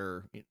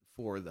Kickstarter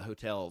for the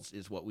hotels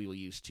is what we will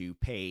use to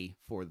pay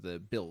for the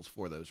bills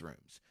for those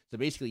rooms. So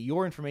basically,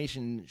 your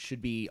information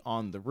should be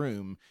on the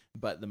room,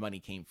 but the money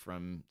came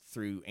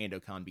through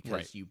AndoCon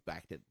because you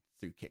backed it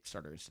through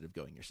Kickstarter instead of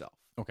going yourself.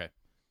 Okay.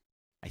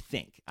 I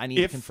think. I need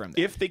to confirm that.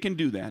 If they can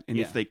do that, and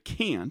if they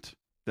can't,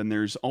 then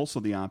there's also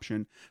the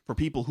option for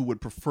people who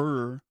would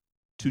prefer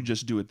to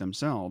just do it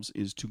themselves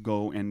is to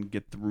go and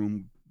get the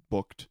room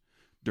booked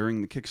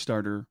during the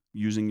Kickstarter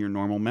using your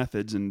normal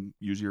methods and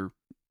use your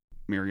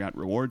Marriott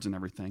Rewards and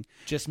everything.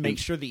 Just make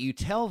sure that you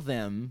tell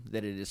them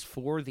that it is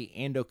for the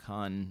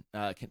AndoCon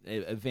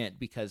event,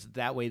 because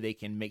that way they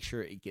can make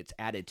sure it gets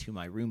added to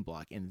my room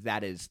block, and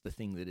that is the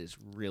thing that is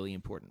really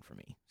important for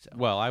me. So.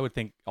 Well, I would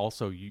think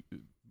also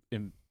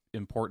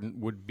important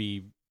would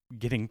be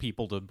getting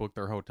people to book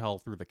their hotel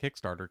through the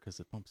Kickstarter, because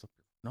it bumps up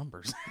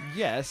numbers.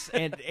 Yes,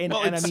 and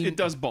Well, and I mean, it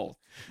does both.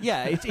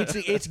 yeah,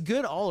 it's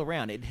good all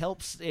around. It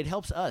helps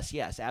us.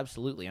 Yes,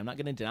 absolutely. I'm not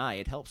going to deny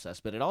it helps us,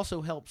 but it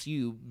also helps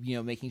you.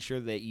 Making sure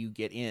that you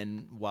get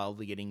in while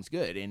the getting's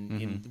good,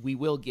 and we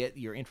will get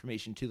your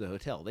information to the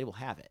hotel. They will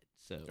have it.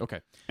 So Okay.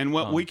 And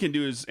what we can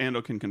do is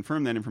Ando can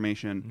confirm that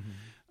information.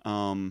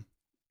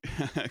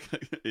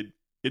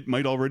 It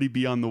might already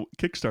be on the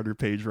Kickstarter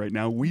page right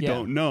now. We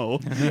don't know,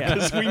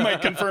 because we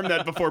might confirm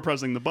that before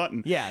pressing the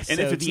button. Yeah, and so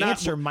if it's the not,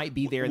 answer might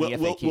be there in the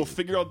FAQ. We'll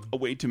figure out a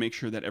way to make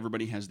sure that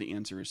everybody has the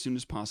answer as soon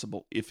as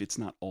possible if it's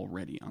not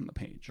already on the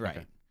page.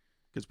 Right.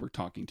 Because we're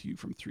talking to you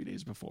from 3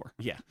 days before.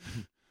 Yeah.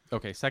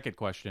 Okay, second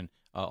question,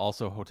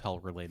 also hotel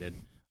related.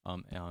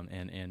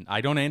 And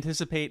I don't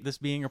anticipate this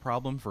being a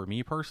problem for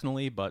me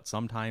personally, but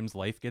sometimes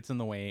life gets in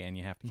the way and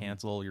you have to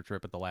cancel your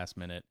trip at the last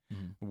minute.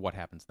 What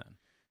happens then?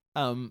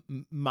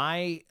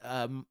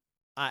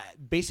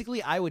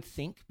 Basically, I would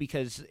think,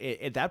 because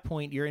at that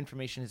point your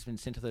information has been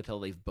sent to the hotel,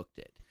 they've booked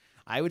it.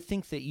 I would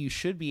think that you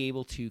should be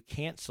able to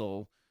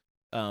cancel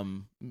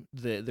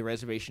the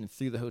reservation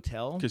through the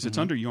hotel, because it's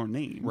under your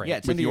name, Right. Yeah,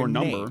 it's with under your your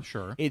number. name.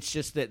 Sure. It's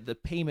just that the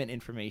payment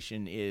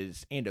information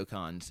is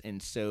Andocon's,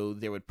 and so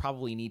there would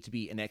probably need to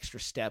be an extra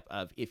step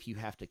of, if you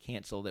have to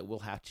cancel, that we'll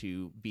have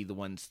to be the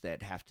ones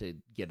that have to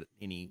get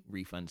any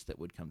refunds that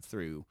would come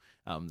through.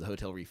 The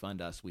hotel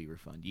refund us, we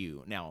refund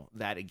you. Now,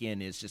 that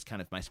again is just kind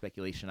of my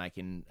speculation. I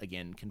can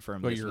again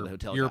confirm But this with the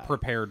hotel you're guy.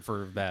 prepared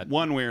for that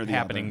One way or the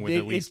happening other. with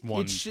at least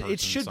one it person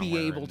should be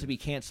somewhere, able and- to be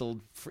canceled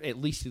at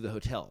least through the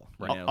hotel.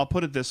 Right. you know? I'll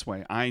put it this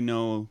way. I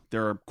know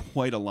there are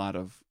quite a lot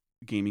of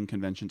gaming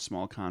convention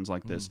small cons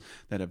like this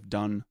that have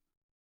done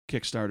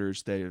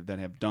Kickstarters, that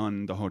have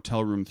done the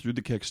hotel room through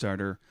the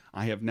Kickstarter.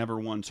 I have never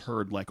once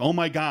heard like, "Oh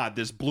my God,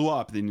 this blew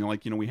up." Then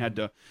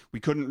we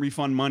couldn't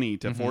refund money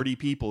to 40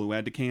 people who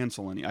had to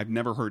cancel. And I've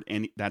never heard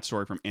that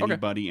story from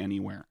anybody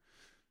anywhere.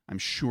 I'm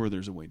sure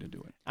there's a way to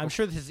do it. I'm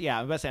sure this is. Yeah,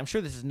 I'm about to say. I'm sure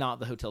this is not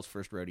the hotel's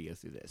first rodeo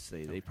through this.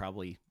 They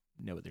probably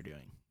know what they're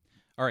doing.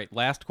 All right,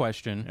 last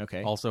question.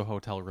 Okay. Also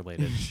hotel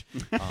related.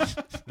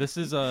 This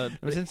is I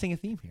was sensing a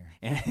theme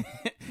here.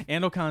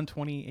 Andocon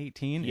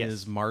 2018 Yes.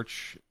 is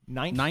March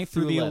 9th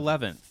through the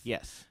 11th.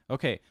 Yes.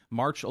 Okay,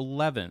 March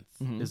 11th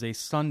is a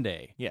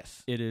Sunday.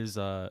 Yes. It is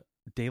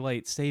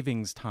daylight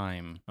savings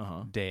time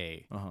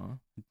day.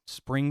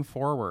 Spring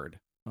forward.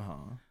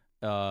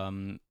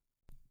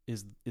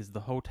 Is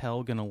the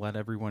hotel gonna let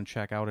everyone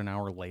check out an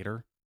hour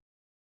later?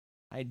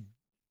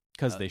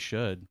 Because they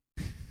should.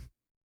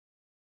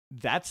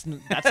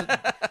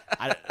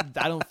 I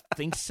don't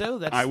think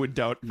so. I would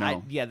doubt.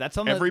 No. That's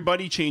on the.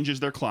 Everybody changes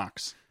their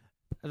clocks.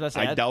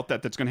 I doubt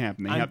that's going to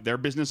happen. They have their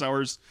business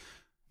hours,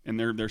 and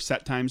their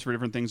set times for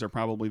different things are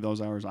probably those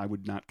hours. I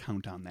would not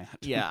count on that.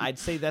 Yeah, I'd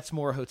say that's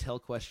more a hotel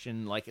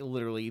question. Like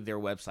literally, their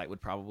website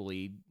would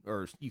probably,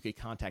 or you could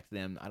contact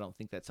them. I don't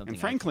think that's something. And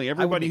frankly, I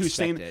everybody wouldn't who's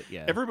staying, expect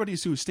it, everybody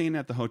who's staying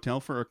at the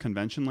hotel for a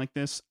convention like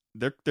this,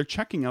 they're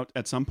checking out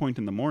at some point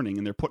in the morning,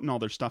 and they're putting all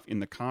their stuff in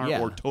the car Yeah.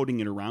 or toting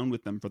it around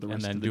with them for the And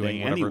rest then of the doing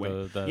day whatever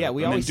anyway.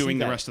 we and always then doing see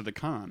the that. rest of the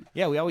con.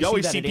 Yeah, we always You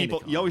always see see that at people.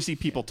 Andocon. You always see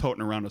people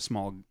toting around a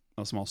small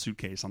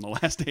suitcase on the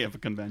last day of a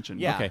convention.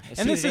 Yeah. Okay, I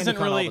see and it this at isn't Andocon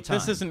all really the time.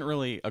 this isn't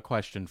really a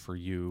question for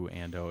you,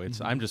 Ando.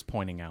 It's I'm just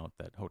pointing out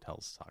that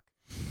hotels suck.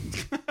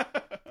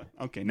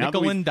 Okay.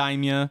 Nickel and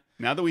dime ya.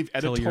 Now that we've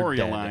till you're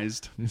dead.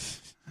 editorialized,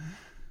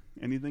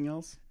 anything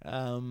else?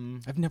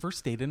 I've never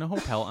stayed in a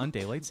hotel on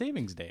daylight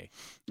savings day,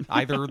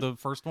 either the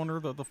first one or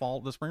the fall,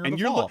 the spring or And the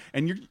you're fall.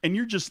 and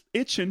you're just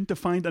itching to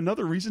find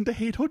another reason to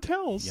hate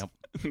hotels. Yep,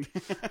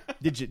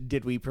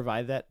 Did we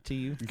provide that to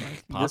you?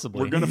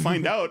 possibly. We're gonna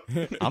find out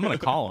I'm gonna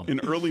call him.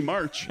 in early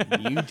March.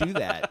 You do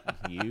that.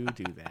 You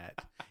do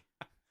that.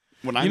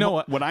 What I'm, know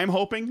what? what I'm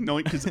hoping, no,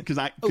 because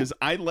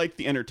I like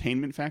the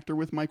entertainment factor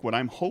with Mike. What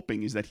I'm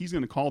hoping is that he's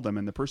going to call them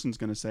and the person's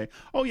going to say,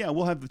 "Oh yeah,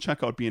 we'll have the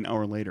checkout be an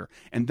hour later,"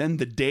 and then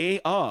the day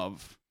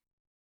of,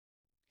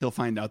 he'll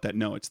find out that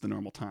no, it's the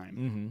normal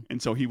time,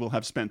 and so he will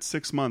have spent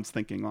 6 months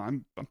thinking,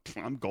 "Oh,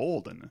 I'm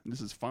golden.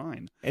 This is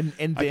fine." And I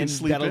can then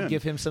sleep that'll in.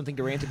 give him something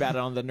to rant about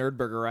on the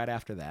Nerdburger right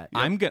after that.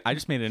 I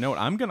just made a note.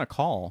 I'm gonna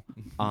call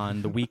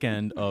on the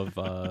weekend of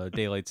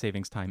daylight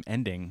savings time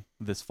ending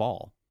this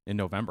fall in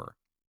November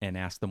and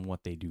ask them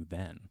what they do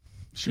then.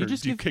 Sure. Do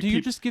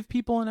you just give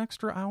people an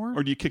extra hour,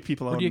 or do you kick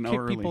people out or do you an kick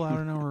hour people early? out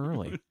an hour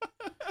early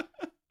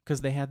because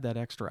they had that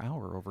extra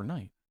hour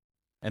overnight?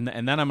 And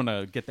then I'm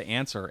gonna get the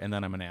answer, and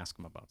then I'm gonna ask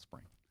them about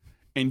spring.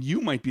 And you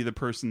might be the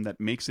person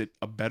that makes it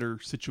a better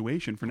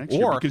situation for next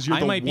year Or because you're I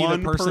the might be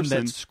one the person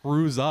that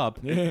screws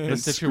up the and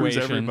screws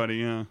situation everybody.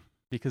 Yeah,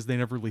 because they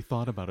never really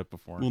thought about it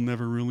before. we'll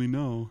never really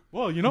know.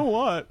 Well, you know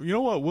what? You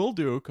know what we'll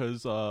do,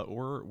 because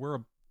we're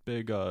a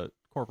big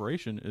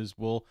corporation, is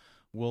we'll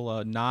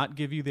not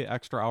give you the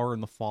extra hour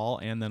in the fall,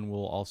 and then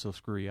we'll also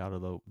screw you out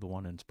of the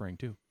one in spring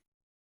too.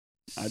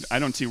 I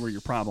don't see where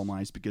your problem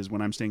lies, because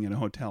when I'm staying at a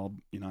hotel,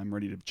 I'm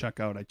ready to check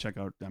out. I check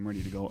out. I'm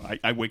ready to go.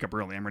 I wake up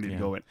early. I'm ready to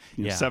go at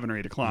 7 or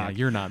 8 o'clock. Yeah,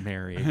 you're not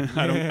married.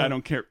 I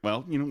don't care.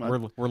 Well,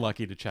 we're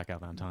lucky to check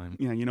out on time.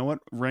 Yeah, you know what?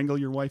 Wrangle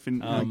your wife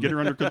and get her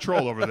under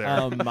control over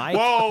there. Mike,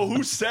 Whoa,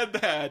 who said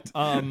that?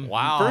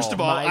 Wow. First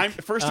of all,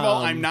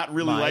 Mike, I'm not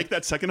really Mike. like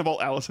that. Second of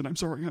all, Allison, I'm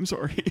sorry.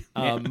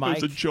 It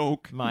Mike, was a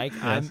joke. Mike,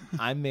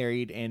 I'm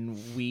married, and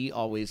we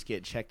always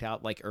get checked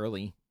out like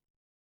early.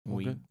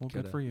 Well, Go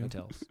good to for you.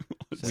 hotels.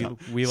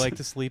 We like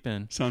to sleep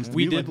in. Sounds to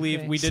We me did like,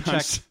 leave. We did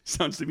check.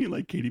 Sounds to me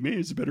like Katie May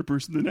is a better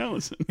person than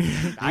Allison.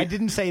 I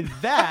didn't say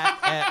that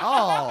at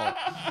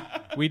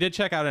all. We did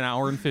check out an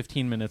hour and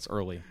 15 minutes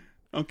early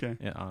Okay.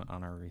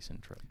 on our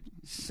recent trip.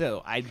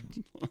 So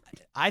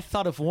I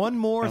thought of one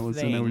more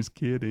Allison, thing. I was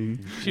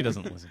kidding. She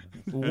doesn't listen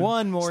to this.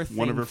 One more thing.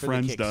 One of her for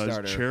friends the does.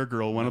 Kickstarter. Chair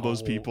girl, one of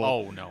those people.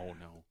 Oh, no.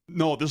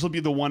 No, this will be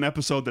the one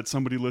episode that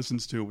somebody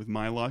listens to with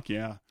my luck.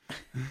 Yeah.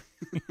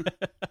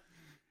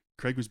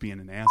 Craig was being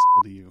an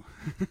asshole to you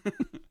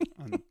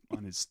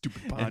on his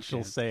stupid podcast. And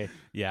she'll say,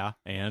 yeah,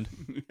 and?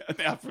 He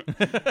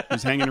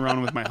was hanging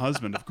around with my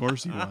husband. Of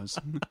course he was.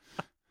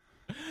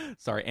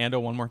 Sorry, Ando,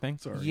 one more thing?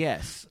 Sorry.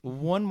 Yes,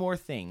 one more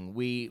thing.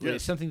 Yes.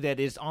 It's something that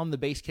is on the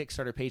base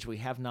Kickstarter page. We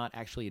have not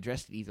actually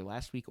addressed it either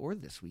last week or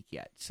this week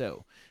yet.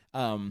 So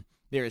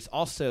there is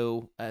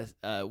also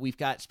we've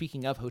got,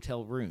 speaking of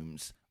hotel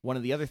rooms, one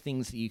of the other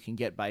things that you can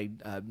get by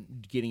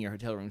getting your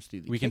hotel rooms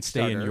through the We can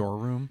stay in Kickstarter- your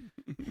room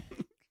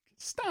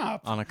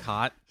Stop. on a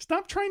cot.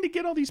 Stop trying to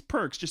get all these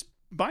perks. Just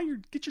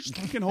get your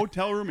stinking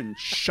hotel room and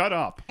shut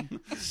up.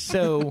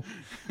 So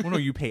Oh, no,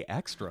 you pay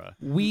extra.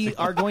 we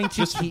are going to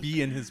Just to keep.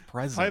 be in his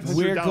presence.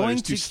 We're $500 going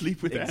to to-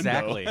 sleep with Endo.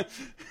 Exactly.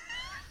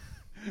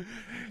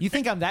 You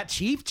think I'm that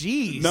cheap?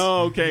 Jeez.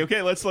 No,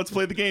 okay. Let's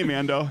play the game,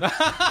 Ando.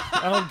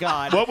 Oh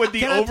God. What would the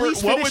Can I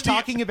please what finish would the-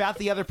 talking about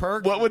the other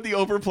perk? What would the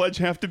overpledge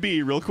have to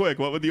be, real quick?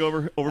 What would the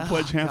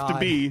overpledge have to God.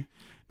 be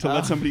to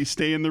let somebody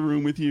stay in the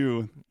room with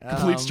you,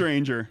 complete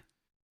stranger?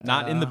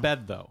 Not in the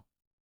bed, though.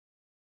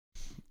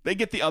 They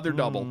get the other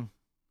double.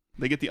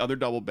 They get the other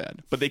double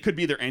bed, but they could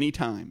be there any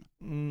time.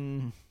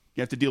 You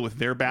have to deal with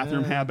their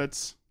bathroom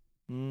habits,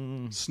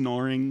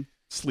 snoring,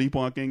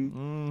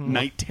 sleepwalking,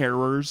 night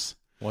terrors.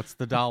 What's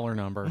the dollar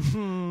number?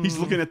 He's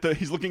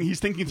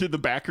thinking through the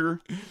backer,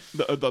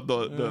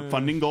 the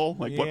funding goal.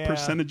 Like, what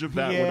percentage of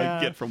that would I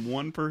get from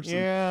one person?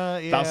 Yeah,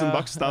 $1,000,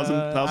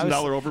 $1,000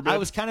 overbid. I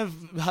was kind of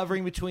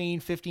hovering between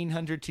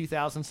 1,500,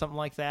 2,000, something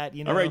like that.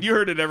 You know. All right, you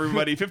heard it,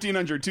 everybody.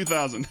 1,500,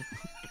 2,000.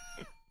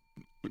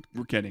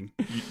 We're kidding.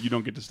 You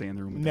don't get to stay in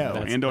the room with No. Endo.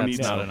 That's Endo not needs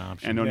an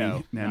option.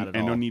 No, not at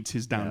Endo all. needs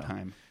his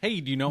downtime. Hey,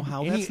 do you know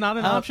how Any- that's not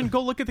an option?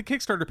 Go look at the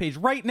Kickstarter page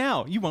right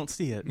now. You won't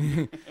see it.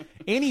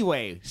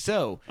 Anyway,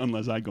 so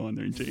Unless I go in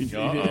there and change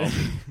it.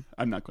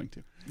 I'm not going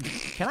to.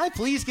 can I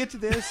please get to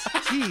this?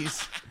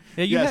 Jeez,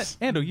 Yeah, Yes.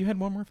 Ando, you had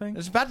one more thing? I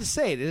was about to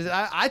say it.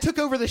 I took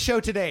over the show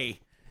today.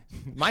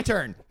 My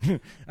turn. All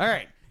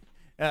right.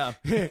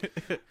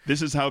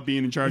 This is how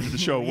being in charge of the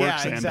show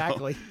works, Yeah, Ando.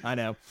 exactly. I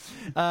know.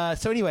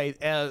 So anyway,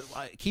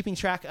 keeping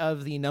track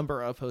of the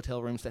number of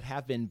hotel rooms that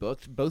have been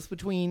booked, both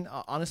between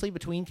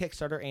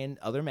Kickstarter and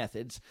other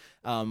methods.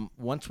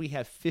 Once we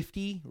have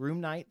 50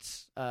 room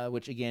nights,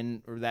 which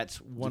again,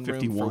 that's one room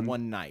for 51?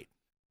 one night.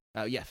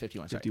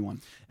 51. Sorry.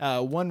 51.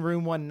 One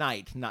room, one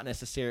night. Not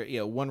necessarily.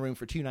 One room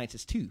for 2 nights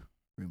is 2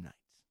 room nights.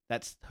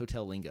 That's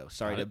hotel lingo.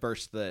 Sorry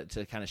to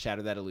to kind of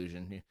shatter that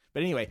illusion.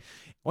 But anyway,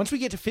 once we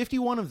get to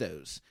 51 of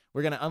those,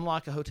 we're going to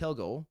unlock a hotel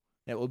goal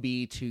that will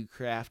be to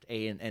craft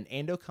an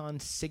Andocon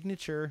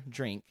signature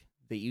drink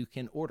that you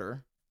can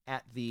order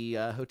at the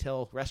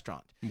hotel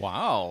restaurant.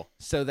 Wow.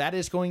 So that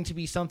is going to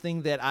be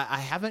something that I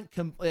haven't.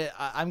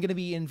 I'm going to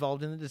be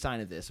involved in the design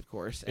of this, of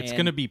course. It's and-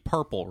 going to be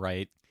purple,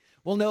 right?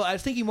 Well, no, I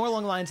was thinking more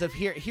along the lines of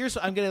here's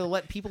I'm going to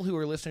let people who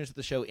are listeners of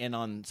the show in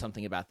on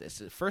something about this.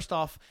 First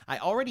off, I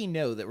already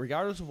know that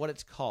regardless of what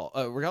it's called,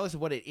 regardless of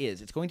what it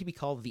is, it's going to be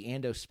called the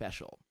Ando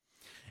Special.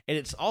 And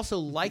it's also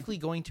likely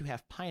going to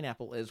have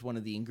pineapple as one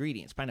of the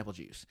ingredients, pineapple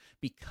juice,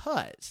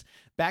 because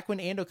back when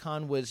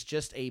Andocon was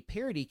just a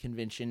parody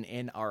convention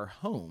in our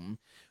home,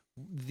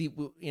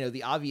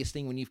 the obvious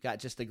thing when you've got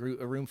just a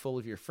room full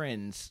of your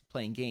friends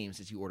playing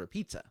games is you order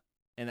pizza.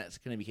 And that's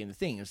kind of became the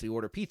thing, is the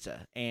order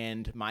pizza.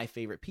 And my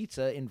favorite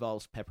pizza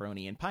involves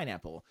pepperoni and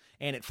pineapple.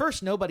 And at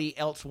first, nobody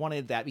else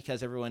wanted that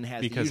because everyone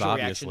has the usual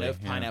reaction obviously,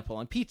 of pineapple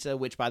on pizza,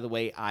 which, by the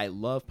way, I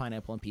love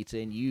pineapple on pizza,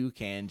 and you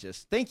can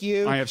just... Thank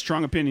you. I have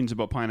strong opinions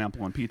about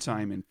pineapple on pizza.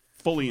 I'm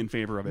fully in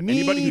favor of it. Me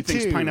Anybody who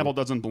thinks too. pineapple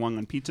doesn't belong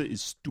on pizza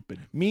is stupid.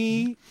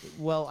 I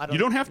don't... You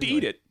don't have to anyway.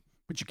 eat it,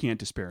 but you can't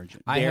disparage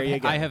it. There you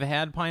go. I have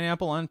had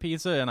pineapple on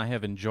pizza, and I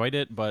have enjoyed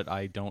it, but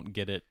I don't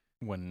get it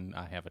when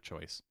I have a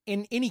choice.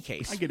 In any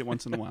case, I get it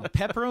once in a while.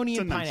 pepperoni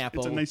and It's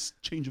pineapple... a nice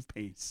change of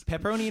pace.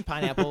 Pepperoni and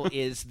pineapple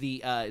is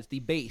the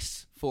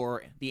base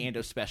for the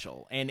Ando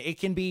Special, and it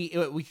can be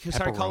we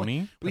started calling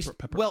Pepperoni? we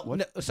Pepper- well what?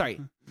 no, sorry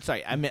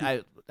I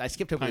meant I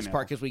skipped over this Pineapple.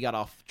 part because we got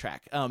off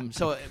track.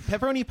 So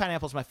pepperoni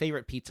pineapple is my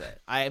favorite pizza.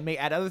 I may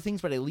add other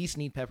things, but I at least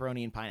need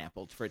pepperoni and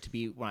pineapple for it to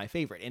be my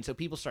favorite. And so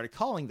people started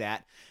calling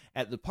that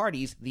at the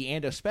parties the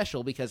Ando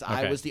Special because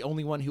I Okay. was the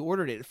only one who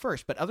ordered it at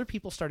first. But other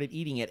people started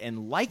eating it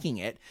and liking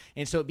it,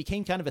 and so it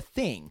became kind of a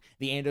thing.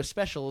 The Ando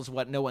Special is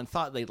what no one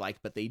thought they'd like,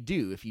 but they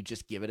do if you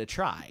just give it a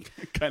try.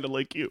 Kind of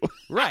like you.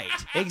 Right?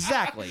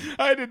 Exactly.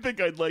 I didn't think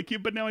I'd like you,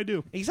 but now I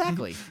do.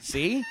 Exactly.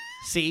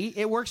 See,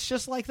 it works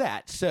just like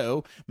that.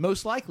 So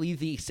most likely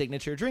the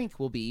signature drink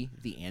will be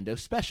the Ando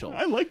Special.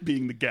 I like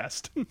being the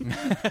guest.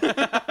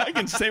 I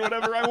can say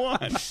whatever I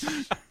want.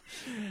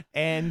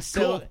 And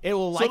so Cool. it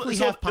will So- likely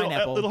so have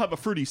pineapple. It'll have a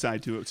fruity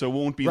side to it, so it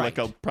won't be like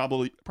Right. a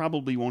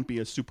probably won't be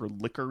a super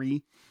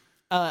liquory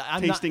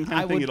I'm tasting not, kind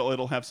I of thing. would,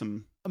 It'll have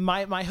some.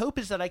 my hope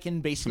is that I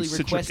can basically Some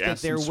citric request that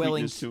acid they're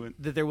willing sweetness to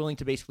it. that they're willing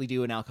to basically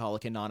do an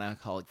alcoholic and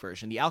non-alcoholic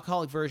version. The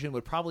alcoholic version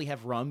would probably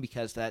have rum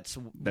because that's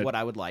That- what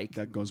I would like.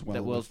 That goes well.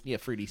 That will, with- yeah,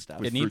 fruity stuff.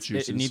 With It needs fruit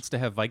juices. it needs to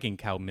have Viking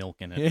cow milk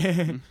in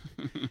it.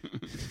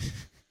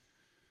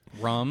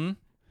 Rum,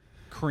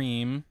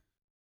 cream,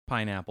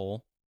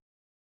 pineapple,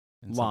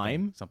 and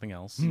Lime. something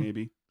else.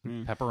 maybe.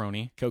 Mm.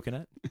 Pepperoni.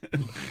 Coconut.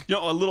 You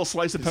know, a little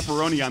slice of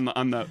pepperoni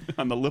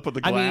on the lip of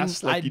the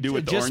glass, like you do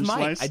with the just orange might.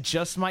 slice. I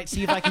just might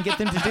see if I can get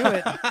them to do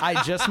it.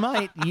 I just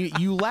might.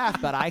 You laugh,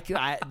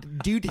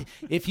 but dude,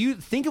 if you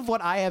think of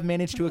what I have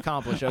managed to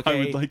accomplish,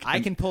 okay, like I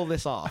an- can pull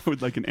this off. I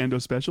would like an Ando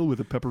Special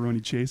with a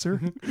pepperoni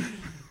chaser.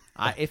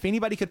 If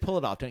anybody could pull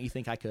it off, don't you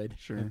think I could?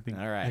 Sure.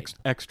 All right.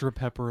 Extra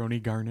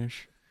pepperoni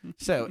garnish.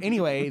 So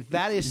anyway,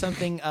 that is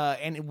something,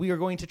 and we are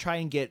going to try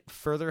and get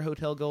further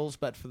hotel goals,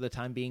 but for the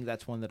time being,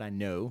 that's one that I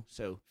know.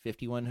 So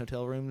 51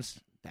 hotel rooms,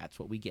 that's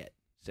what we get.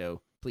 So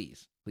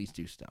please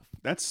do stuff.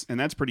 That's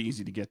pretty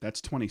easy to get.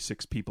 That's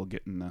 26 people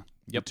getting the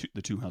Yep.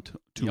 the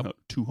Yep.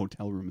 two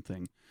hotel room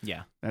thing.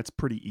 Yeah, That's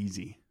pretty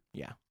easy.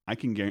 yeah, I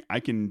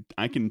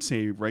can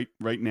say right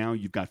now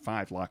you've got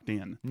 5 locked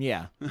in.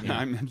 yeah.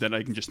 That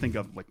I can just think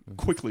of like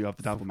quickly off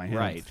the top of my head.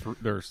 Right.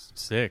 There's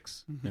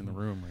 6 in the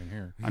room right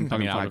here. I'm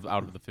talking out 5.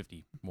 out of the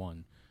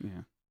 51, Yeah,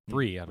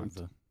 3 out of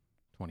the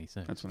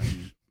 26. that's what I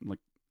mean. Like,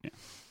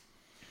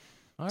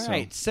 All So,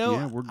 right, so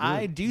yeah, we're good.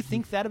 I do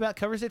think that about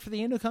covers it for the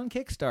Endocon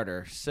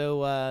Kickstarter.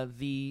 So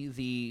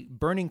the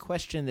burning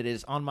question that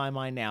is on my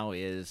mind now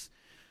is,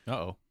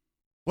 Uh-oh.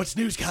 what's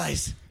news,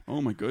 guys?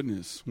 oh my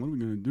goodness, what are we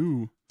gonna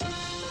do?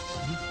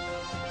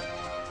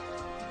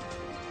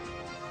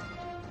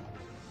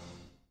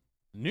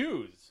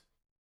 News.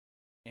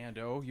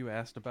 Ando, you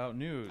asked about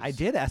news. I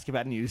did ask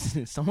about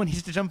news. Someone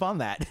needs to jump on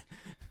that.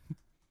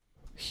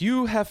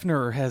 Hugh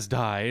Hefner has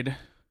died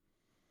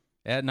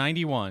at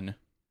 91.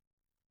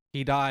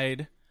 He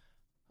died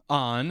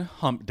on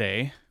Hump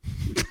Day.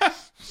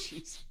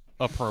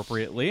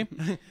 Appropriately.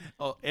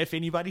 Oh, if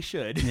anybody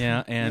should.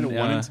 Yeah, and And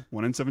a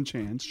 1 in 7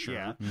 chance. Sure.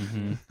 Yeah.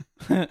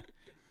 mhm.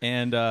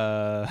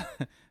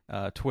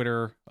 And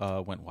Twitter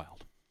went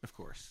wild. Of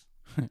course.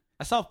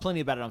 I saw plenty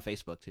about it on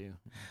Facebook, too.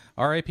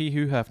 R.I.P.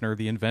 Hugh Hefner,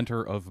 the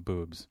inventor of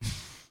boobs.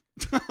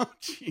 Oh,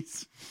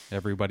 jeez.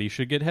 Everybody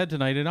should get head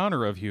tonight in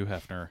honor of Hugh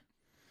Hefner.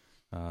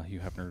 Hugh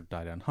Hefner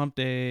died on Hump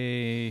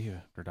Day. Hugh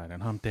Hefner died on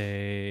Hump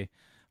Day.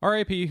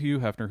 R.I.P. Hugh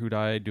Hefner, who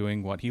died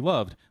doing what he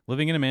loved,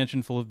 living in a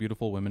mansion full of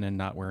beautiful women and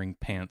not wearing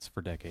pants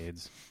for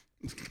decades.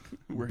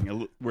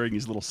 Wearing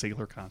his little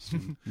sailor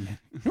costume.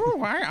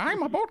 Oh,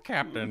 I'm a boat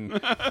captain.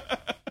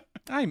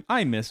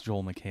 I miss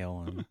Joel McHale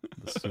on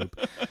The Soup.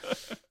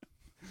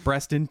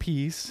 Rest in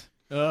peace.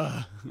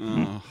 Oh.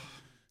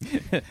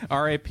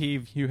 R.I.P.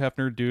 Hugh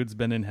Hefner, dude's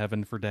been in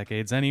heaven for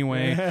decades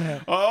anyway.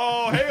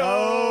 Oh, hey,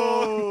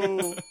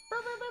 oh!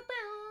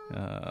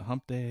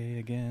 Hump Day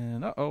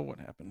again. Uh-oh, what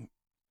happened?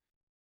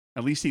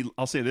 At least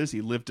I'll say this: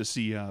 he lived to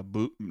see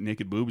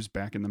naked boobs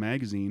back in the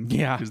magazine.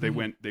 Yeah. because they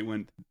went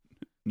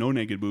no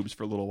naked boobs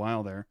for a little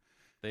while there.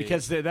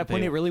 Because at that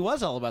point, they- it really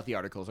was all about the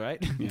articles,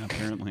 right? Yeah,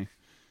 apparently.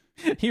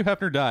 Hugh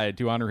Hefner died.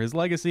 To honor his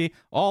legacy,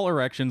 all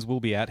erections will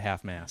be at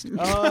half-mast.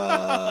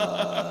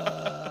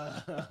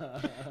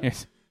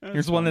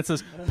 Here's one that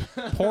says,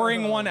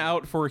 pouring one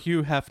out for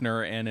Hugh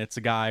Hefner, and it's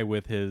a guy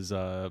with his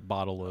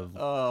bottle of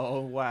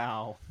Oh,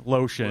 wow.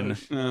 lotion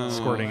Oh.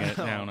 squirting it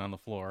down on the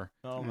floor.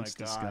 Oh, That's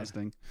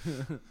disgusting.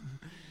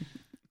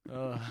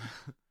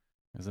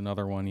 There's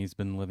another one. He's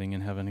been living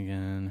in heaven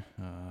again.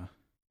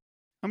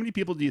 How many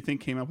people do you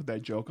think came up with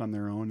that joke on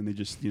their own, and they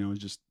just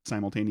just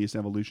simultaneous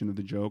evolution of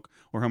the joke?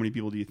 Or how many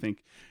people do you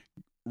think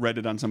read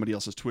it on somebody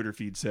else's Twitter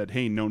feed, said,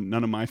 "Hey, no,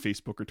 none of my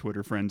Facebook or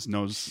Twitter friends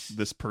knows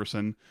this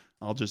person.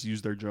 I'll just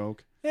use their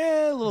joke."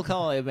 A little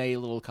column A,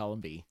 little column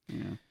B.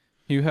 Yeah.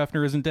 Hugh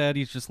Hefner isn't dead.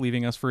 He's just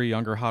leaving us for a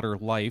younger, hotter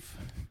life.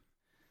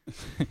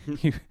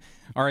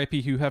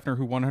 R.I.P. Hugh Hefner,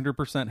 who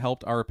 100%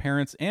 helped our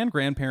parents and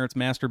grandparents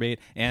masturbate,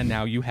 and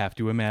now you have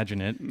to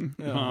imagine it.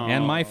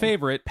 And my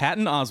favorite,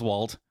 Patton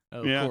Oswalt.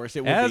 Of Yeah. course,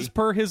 it would As be.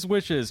 per his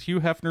wishes, Hugh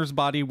Hefner's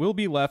body will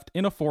be left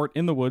in a fort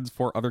in the woods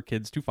for other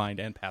kids to find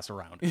and pass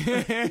around.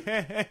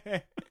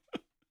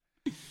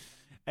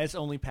 As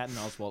only Patton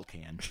Oswalt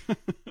can.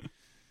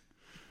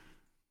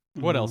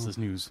 What else is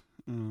news?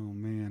 Oh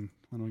man,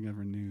 what do we got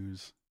for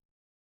news?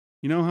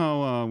 You know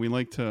how we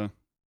like to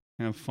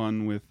have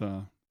fun with,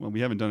 well,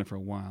 we haven't done it for a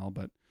while,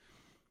 but,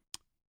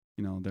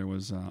 there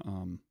was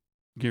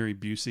Gary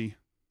Busey.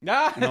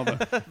 And all the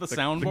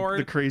soundboard.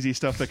 The crazy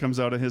stuff that comes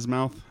out of his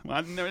mouth.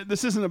 Well,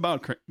 this isn't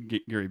about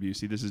Gary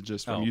Busey. This is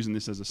just, I'm using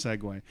this as a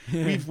segue.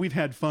 We've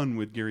had fun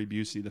with Gary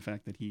Busey, the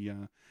fact that he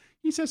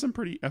says some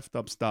pretty effed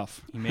up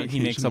stuff. He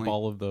makes up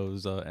all of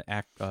those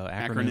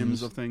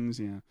acronyms of things,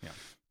 yeah.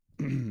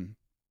 And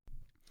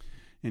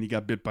he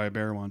got bit by a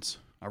bear once.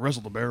 I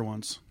wrestled a bear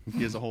once.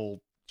 He has a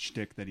whole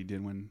shtick that he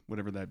did when,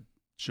 whatever that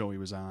show he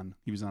was on.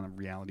 He was on a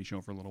reality show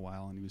for a little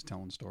while, and he was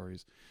telling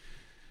stories.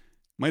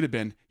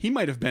 He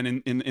might have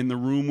been in the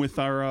room with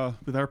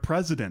our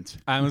president.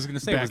 I was going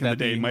to say, back was in that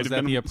the day. was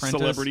that the Apprentice?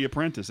 Celebrity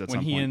Apprentice at when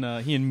some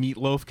point. He and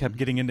Meatloaf kept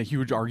getting into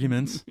huge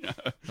arguments,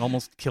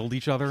 almost killed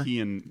each other. He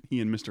and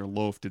Mr.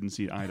 Loaf didn't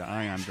see eye to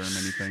eye on very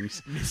many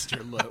things.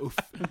 Mr. Loaf,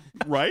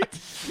 right?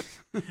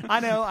 I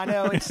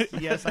know.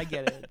 Yes, I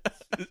get it.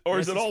 Or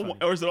is it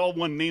all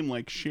one name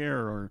like Cher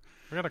or?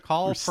 We got a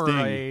call for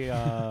Sting.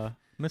 a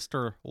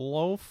Mr.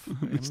 Loaf,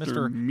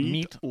 Mr.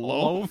 Meat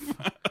Loaf.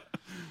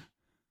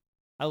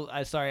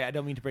 I sorry, I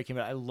don't mean to break him,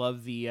 but I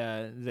love the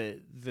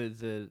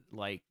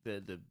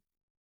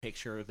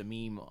picture of the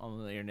meme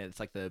on the internet. It's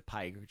like the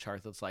pie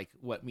chart that's like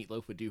what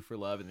Meatloaf would do for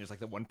love, and there's like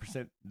the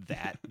 1%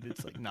 that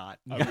it's like not.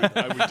 I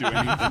would do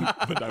anything,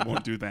 but I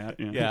won't do that.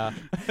 Yeah.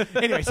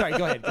 Anyway, sorry.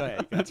 Go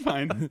ahead. That's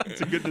fine. It's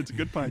a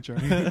good pie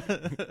chart.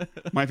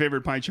 My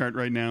favorite pie chart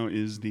right now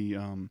is the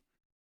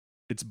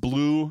it's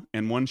blue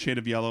and one shade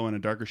of yellow and a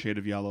darker shade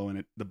of yellow,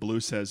 and the blue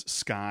says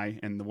sky,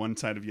 and the one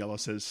side of yellow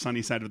says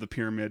sunny side of the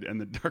pyramid, and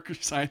the darker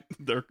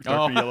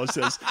yellow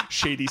says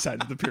shady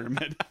side of the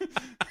pyramid.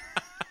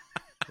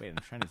 Wait, I'm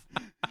trying to.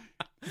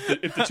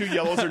 If the two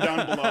yellows are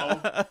down below,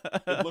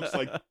 it looks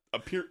like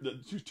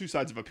the two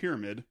sides of a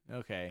pyramid.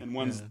 Okay. And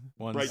one's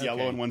bright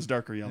yellow and one's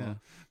darker yellow.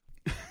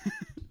 Yeah.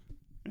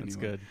 That's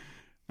good.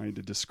 I had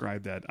to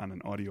describe that on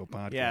an audio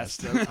podcast.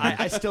 Yes,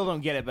 I still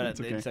don't get it, but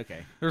it's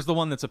okay. There's the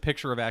one that's a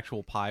picture of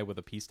actual pie with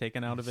a piece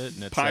taken out of it,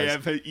 and it pie says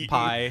I've eaten.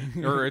 Pie,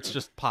 or it's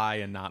just pie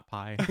and not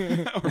pie.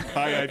 Or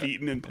pie I've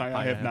eaten and pie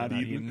I have not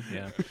eaten.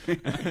 Yeah.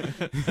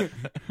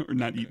 Or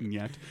not eaten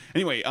yet.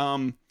 Anyway,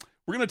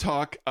 we're gonna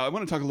talk. I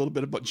want to talk a little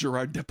bit about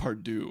Gerard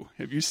Depardieu.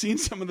 Have you seen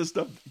some of the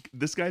stuff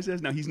this guy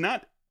says? Now he's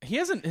not. He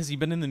hasn't. Has he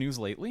been in the news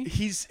lately?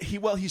 He's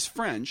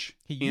French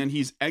and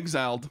he's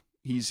exiled.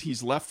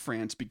 He's left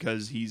France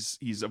because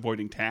he's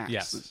avoiding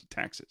taxes.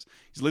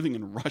 He's living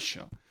in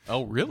Russia.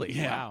 Oh, really?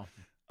 Yeah.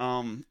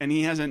 Wow. And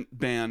he hasn't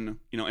been,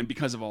 and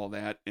because of all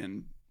that,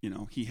 and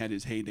he had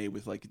his heyday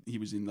with he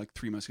was in like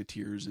Three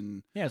Musketeers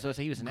and so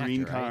he was an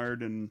Green actor,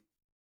 Card, right? And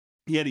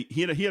he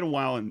had a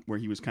while where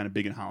he was kind of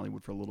big in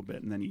Hollywood for a little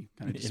bit, and then he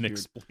kind of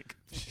disappeared.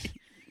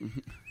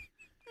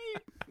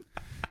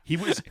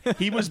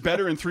 He was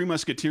better in Three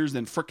Musketeers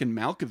than frickin'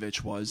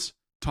 Malkovich was.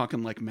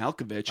 Talking like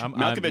Malkovich.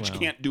 Malkovich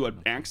can't do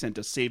an accent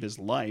to save his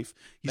life.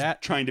 He's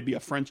trying to be a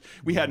French.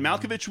 We had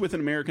Malkovich with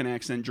an American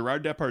accent,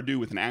 Gerard Depardieu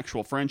with an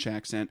actual French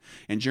accent,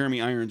 and Jeremy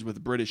Irons with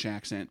a British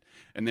accent,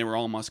 and they were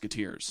all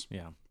Musketeers.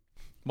 Yeah.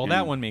 Well,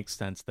 that one makes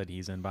sense that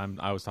he's in, but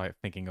I was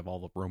thinking of all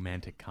the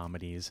romantic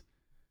comedies.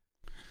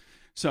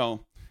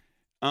 So,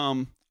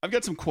 I've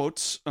got some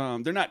quotes.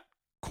 They're not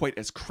quite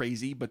as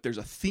crazy, but there's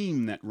a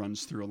theme that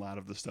runs through a lot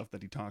of the stuff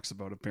that he talks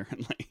about,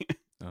 apparently.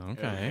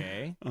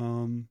 Okay.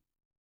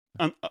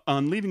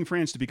 On leaving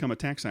France to become a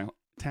tax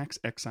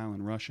exile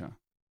in Russia.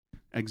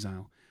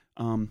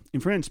 In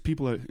France,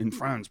 people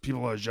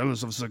are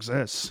jealous of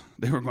success.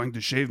 They were going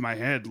to shave my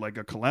head like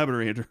a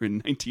collaborator in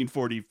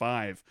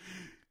 1945.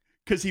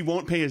 Because he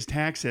won't pay his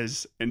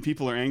taxes, and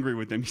people are angry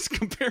with him. He's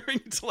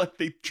comparing it to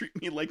they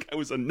treat me like I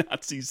was a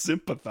Nazi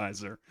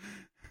sympathizer.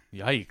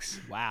 Yikes!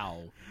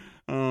 Wow.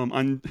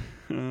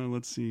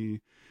 Let's see,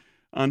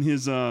 on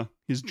his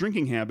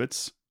drinking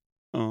habits,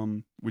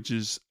 which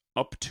is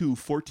up to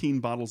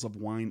 14 bottles of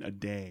wine a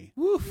day.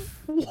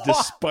 Woof.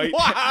 Despite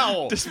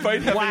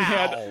having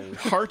had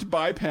heart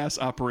bypass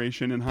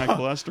operation and high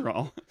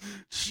cholesterol.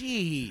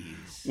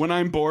 Jeez. When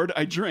I'm bored,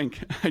 I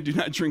drink. I do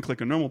not drink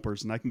like a normal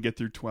person. I can get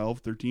through 12,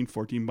 13,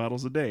 14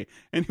 bottles a day.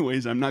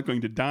 Anyways, I'm not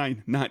going to die.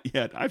 Not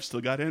yet. I've still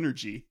got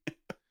energy.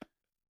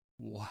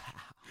 Wow.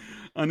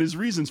 On his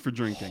reasons for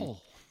drinking. Oh.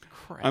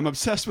 I'm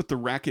obsessed with the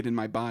racket in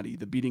my body,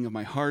 the beating of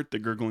my heart, the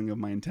gurgling of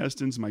my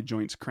intestines, my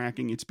joints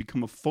cracking. It's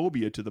become a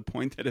phobia to the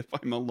point that if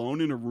I'm alone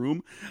in a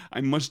room,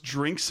 I must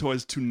drink so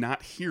as to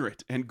not hear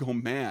it and go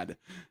mad.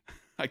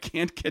 I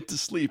can't get to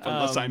sleep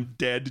unless I'm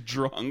dead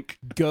drunk.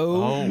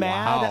 Go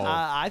mad?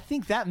 Wow. I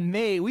think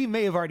we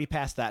may have already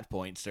passed that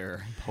point,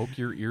 sir. Poke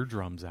your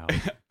eardrums out.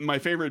 My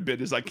favorite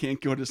bit is I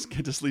can't get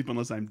to sleep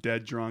unless I'm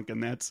dead drunk,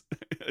 and it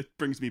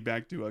brings me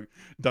back to a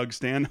Doug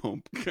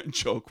Stanhope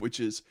joke, which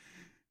is,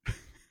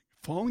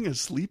 falling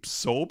asleep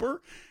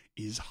sober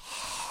is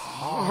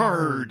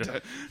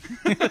hard.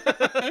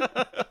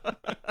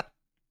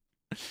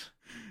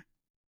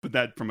 But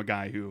that from a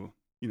guy who,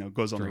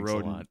 goes on Drinks the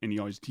road a lot. and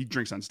he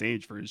drinks on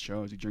stage for his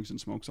shows. He drinks and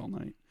smokes all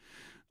night.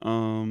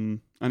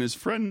 On his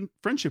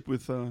friendship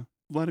with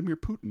Vladimir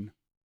Putin.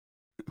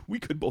 We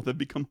could both have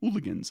become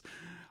hooligans.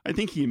 I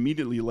think he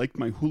immediately liked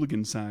my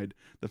hooligan side.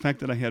 The fact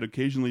that I had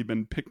occasionally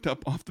been picked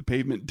up off the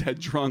pavement dead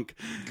drunk.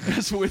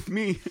 As with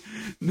me,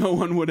 no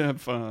one would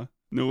have, As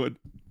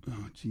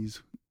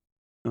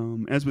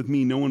with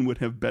me, no one would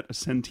have bet a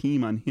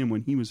centime on him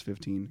when he was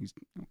 15. He's,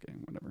 okay,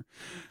 whatever.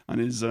 On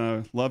his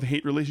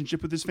love-hate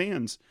relationship with his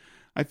fans.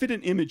 I fit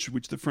an image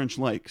which the French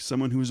like.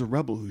 Someone who is a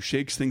rebel, who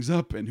shakes things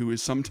up, and who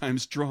is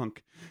sometimes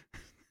drunk.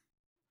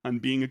 On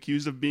being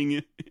accused of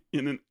being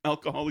in an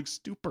alcoholic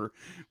stupor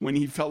when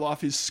he fell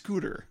off his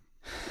scooter.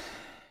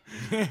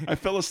 I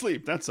fell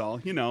asleep, that's all.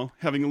 You know,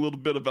 having a little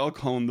bit of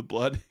alcohol in the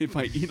blood. If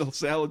I eat a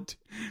salad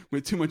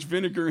with too much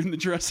vinegar in the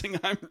dressing,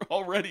 I'm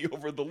already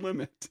over the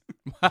limit.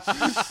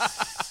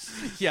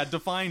 Yeah,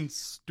 define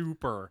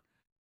stupor.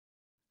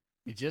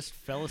 You just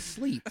fell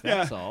asleep,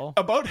 that's all.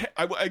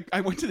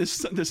 I went to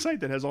this site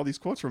that has all these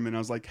quotes from him, and I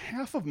was like,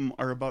 half of them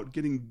are about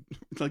getting,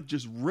 like,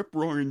 just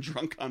rip-roaring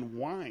drunk on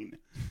wine.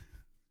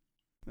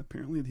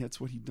 Apparently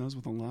that's what he does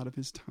with a lot of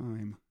his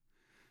time.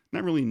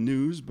 Not really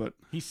news, but...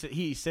 He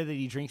said that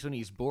he drinks when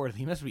he's bored.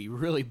 He must be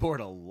really bored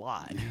a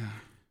lot. Yeah.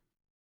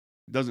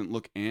 Doesn't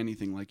look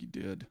anything like he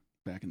did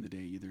back in the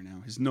day either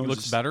now. His nose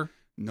looks better?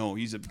 No,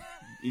 he's a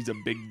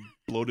big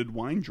bloated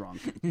wine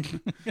drunk.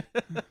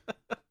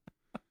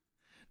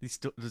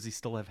 Does he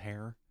still have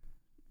hair?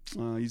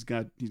 He's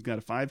got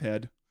a 5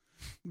 head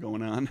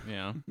going on.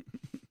 Yeah.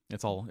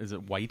 Is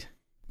it white?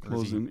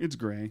 It's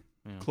gray.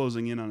 Yeah.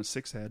 Closing in on a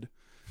 6 head.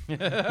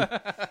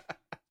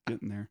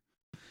 Getting there.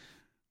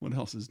 What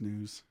else is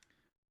news?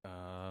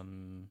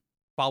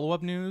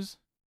 Follow-up news.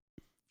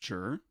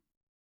 Sure.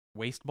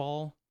 Waste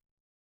ball.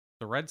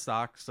 The Red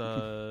Sox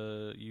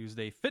used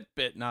a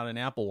Fitbit, not an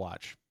Apple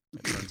Watch,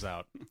 it turns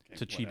out,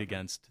 to cheat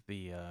against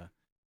the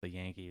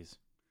Yankees.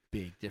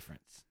 Big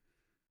difference.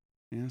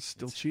 Yeah,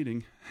 still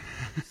cheating.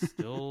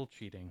 Still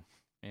cheating.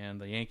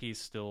 And the Yankees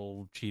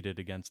still cheated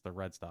against the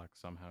Red Sox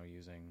somehow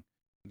using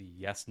the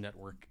Yes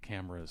Network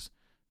cameras.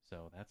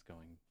 So that's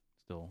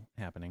still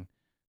happening.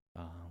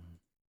 Does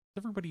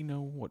everybody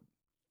know what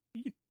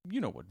you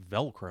know what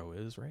Velcro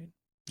is, right?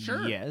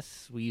 Sure.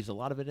 Yes, we use a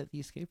lot of it at the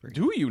Escape Room.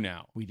 Do you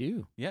now? We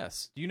do.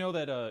 Yes. Do you know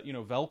that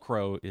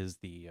Velcro is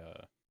the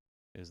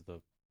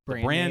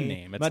brand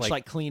name? It's much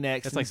like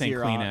Kleenex. It's like saying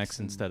Xerox Kleenex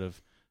instead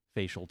of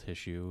facial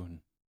tissue and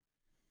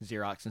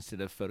Xerox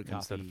instead of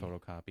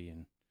photocopy.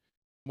 And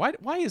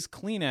why is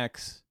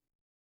Kleenex?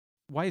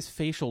 Why is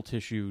facial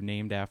tissue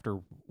named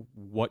after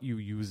what you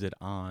use it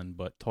on,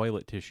 but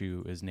toilet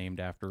tissue is named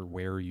after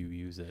where you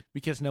use it?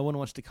 Because no one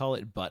wants to call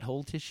it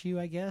butthole tissue,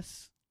 I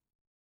guess.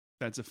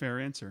 That's a fair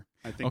answer.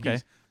 I think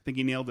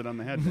he nailed it on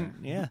the head there.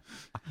 Yeah.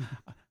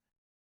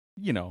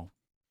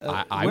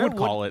 I would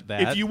call it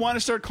that. If you want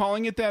to start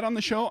calling it that on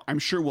the show, I'm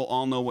sure we'll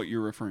all know what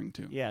you're referring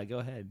to. Yeah, go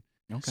ahead.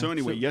 Okay. So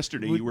anyway,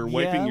 yesterday you were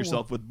wiping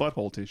yourself with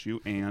butthole tissue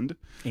and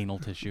anal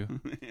tissue.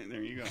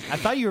 There you go. I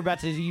thought you were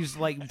about to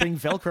bring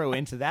Velcro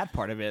into that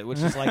part of it, which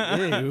is like,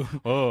 ew.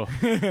 Oh,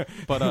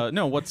 but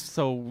no.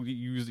 You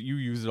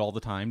use it all the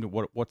time.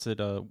 What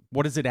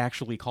is it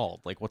actually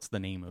called? Like, what's the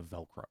name of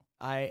Velcro?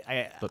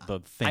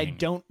 The thing. I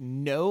don't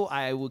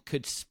know.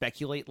 Could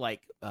speculate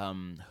like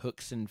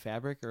hooks and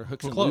fabric or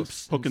hooks and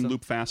loops. Hook and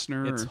loop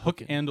fastener. It's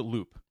hook and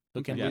loop.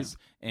 Hook and yes,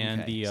 loop.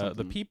 And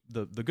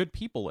the good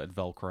people at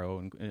Velcro,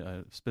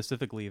 and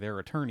specifically their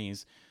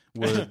attorneys,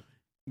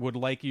 would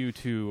like you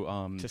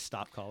to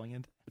stop calling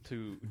it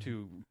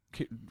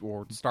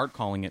or start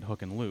calling it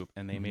hook and loop,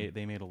 and they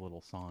made a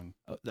little song.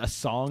 A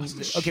song?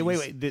 Okay,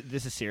 wait.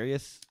 This is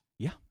serious?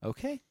 Yeah.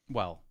 Okay.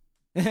 Well,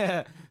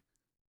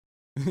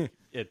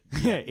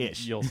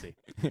 ish. You'll see.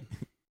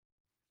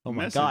 Oh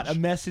my God! A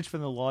message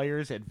from the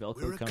lawyers at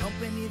Velcro. We're a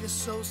company that's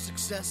so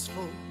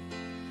successful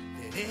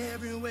that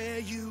everywhere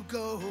you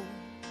go,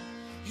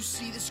 you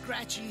see the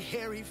scratchy,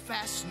 hairy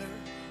fastener,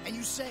 and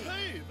you say,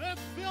 "Hey,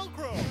 that's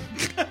Velcro."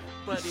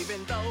 But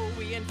even though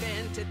we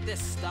invented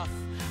this stuff,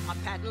 our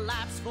patent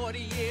lapsed 40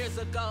 years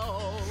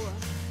ago.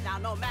 Now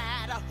no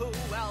matter who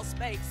else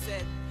makes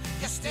it,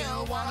 you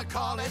still wanna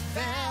call it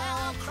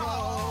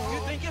Velcro.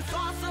 You think it's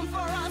awesome for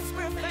us,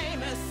 we're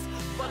famous,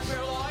 but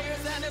we're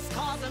lawyers and it's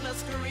causing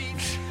us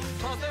grief.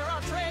 Cause there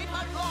are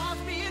trademark laws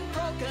being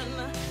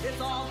broken. It's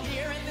all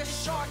here in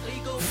this short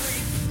legal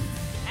brief.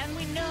 And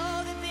we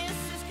know that this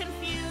is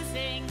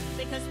confusing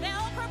because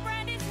Velcro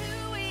brand is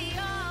who we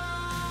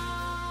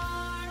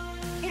are.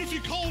 But if you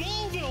call it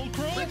all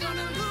Velcro, we're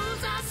gonna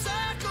lose our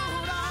circle.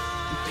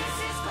 This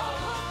is called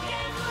hook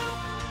and loop.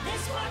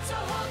 This part's a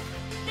hook,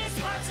 this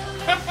part's a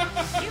loop.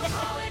 You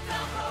call it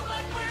Velcro,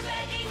 but we're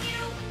begging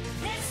you.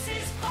 This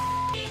is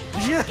f***ing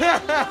hook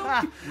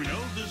and loop. we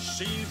know this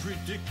seems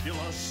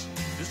ridiculous.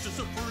 This is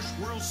a first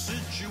world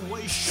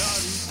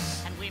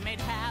situation. And we made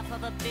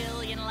 $500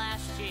 million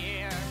last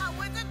year. I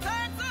went to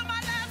Turks on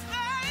my last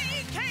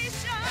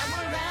vacation. And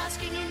we're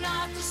asking you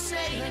not to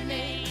say her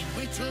name.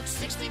 We took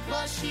 60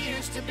 plus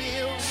years to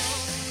build.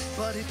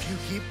 But if you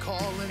keep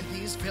calling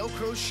these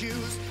Velcro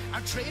shoes,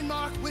 our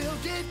trademark will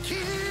get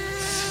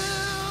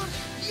killed.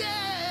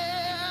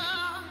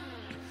 Yeah!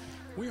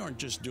 We aren't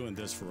just doing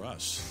this for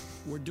us.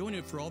 We're doing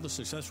it for all the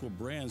successful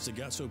brands that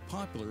got so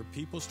popular,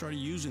 people started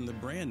using the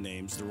brand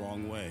names the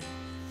wrong way.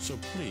 So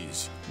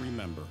please,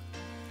 remember.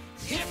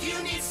 If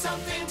you need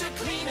something to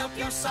clean up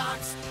your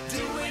socks,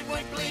 do it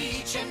with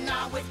bleach and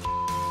not with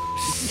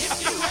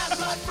If you have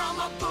blood from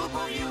a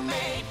boo-boo you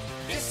made,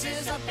 this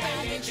is a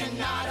bandage and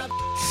not a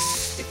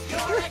If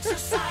you're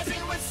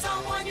exercising with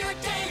someone you're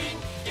dating,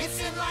 it's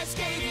in life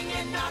skating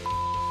and not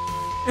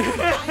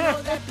I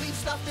know that bleach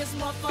stuff is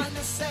more fun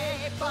to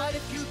say, but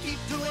if you keep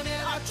doing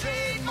it, our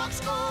trademarks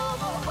go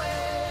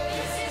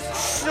away.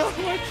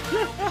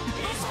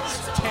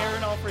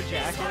 Tearing off her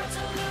jacket.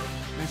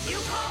 You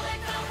call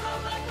it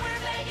Velcro, but we're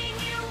begging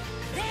you.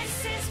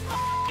 This is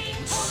f***ing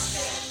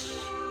bullshit.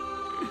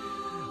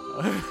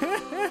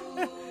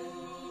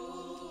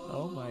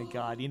 Oh my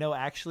God.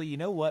 Actually, you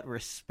know what?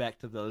 Respect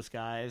to those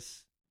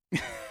guys.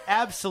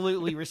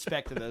 Absolutely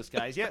respect to those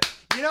guys. Yeah.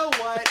 You know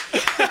what?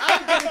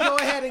 I'm going to go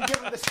ahead and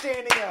give them the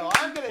standing O.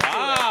 I'm going to do it.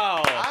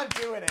 I'm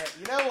doing it.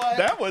 You know what?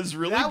 That was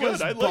really that good.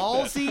 Was I like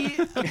ballsy,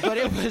 but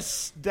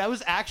that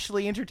was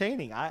actually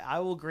entertaining. I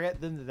will grant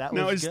them that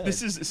Now, was good.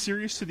 this is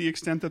serious to the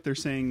extent that they're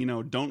saying,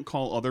 don't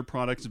call other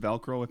products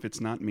Velcro if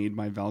it's not made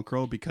by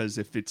Velcro, because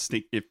if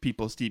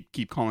people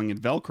keep calling it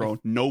Velcro,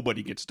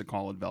 nobody gets to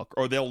call it Velcro,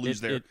 or they'll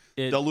lose their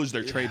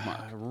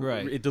trademark.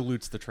 Right. It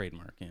dilutes the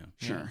trademark. Yeah.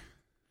 Sure.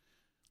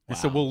 And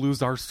so we'll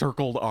lose our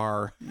circled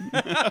R. Then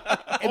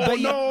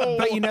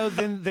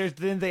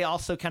they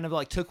also kind of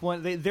like took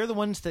one. They're the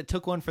ones that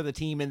took one for the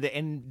team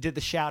and did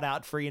the shout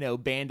out for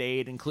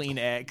Band-Aid and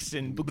Kleenex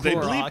and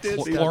Clorox,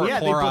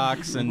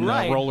 Clorox and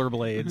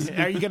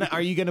rollerblades.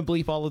 Are you gonna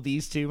bleep all of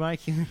these too,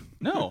 Mike?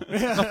 No,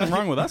 there's nothing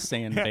wrong with us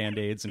saying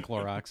Band-Aids and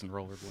Clorox and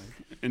rollerblades.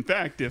 In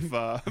fact, if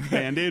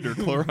Band-Aid or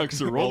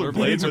Clorox or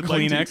rollerblades or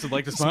Kleenex would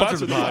like to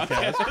sponsor the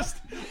podcast,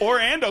 or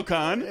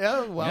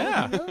Andocon,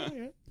 Wow.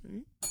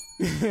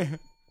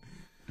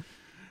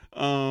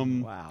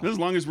 As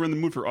long as we're in the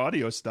mood for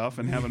audio stuff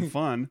and having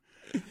fun.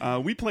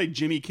 We played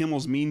Jimmy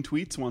Kimmel's Mean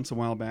Tweets once a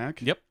while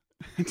back. Yep.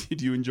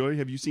 Did you enjoy?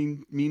 Have you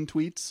seen Mean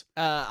Tweets?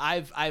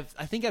 I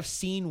think I've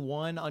seen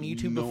one on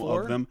YouTube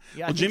before. Of them.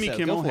 Yeah, well, Jimmy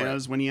Kimmel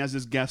has when he has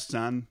his guests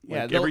on.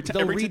 They'll read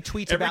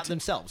tweets about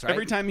themselves. Right?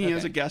 Every time he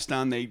has a guest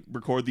on, they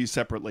record these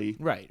separately,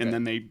 right? And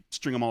then they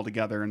string them all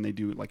together, and they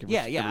do like every,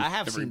 I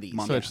have seen these.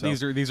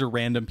 So these are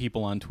random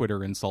people on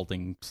Twitter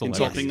insulting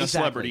celebrities. Insulting a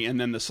celebrity, and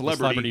then the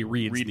celebrity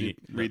read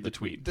the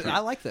tweet.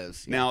 I like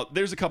those. Yeah. Now,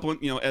 there's a couple.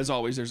 As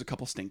always, there's a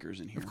couple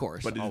stinkers in here, of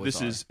course. But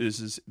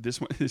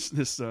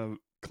this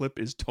clip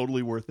is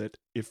totally worth it,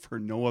 if for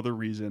no other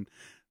reason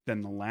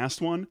than the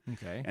last one.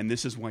 Okay. And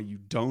this is why you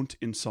don't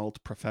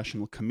insult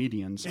professional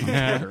comedians on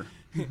Twitter.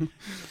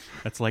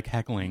 That's like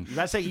heckling.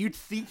 That's like you'd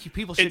think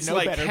people should it's know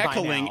like better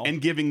heckling by now.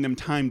 and giving them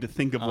time to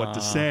think of what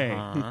to say.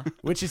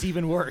 Which is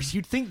even worse.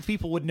 You'd think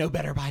people would know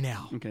better by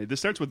now. Okay,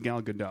 this starts with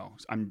Gal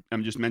Gadot.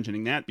 I'm just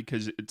mentioning that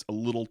because it's a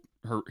little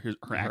her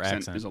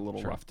accent is a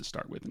little rough to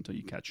start with until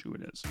you catch who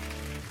it is.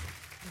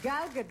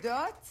 Gal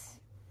Gadot,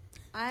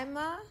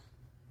 IMMA,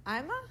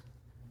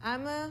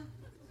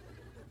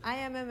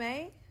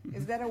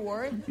 is that a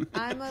word?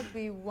 I'ma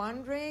be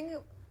wondering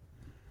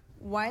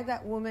why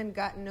that woman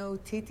got no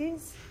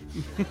titties.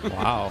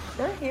 Wow.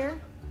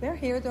 They're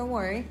here, don't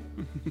worry.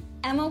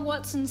 Emma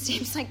Watson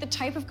seems like the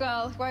type of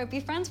girl who I would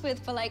be friends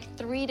with for like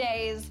 3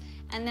 days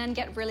and then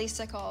get really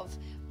sick of,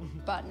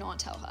 but not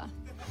tell her.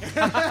 Jake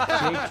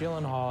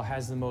Gyllenhaal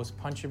has the most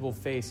punchable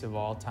face of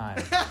all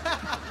time.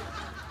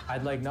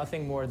 I'd like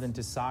nothing more than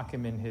to sock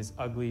him in his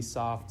ugly,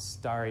 soft,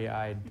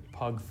 starry-eyed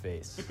pug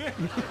face.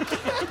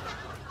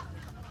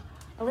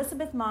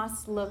 Elizabeth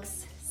Moss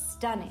looks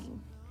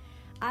stunning.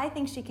 I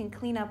think she can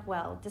clean up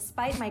well,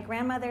 despite my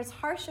grandmother's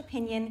harsh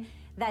opinion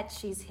that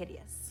she's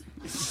hideous.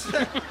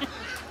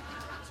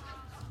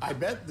 I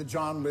bet that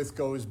John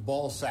Lithgow's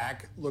ball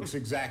sack looks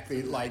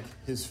exactly like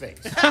his face.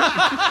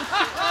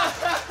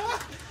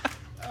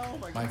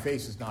 My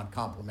face is not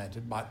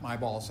complimented, but my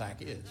ball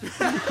sack is. His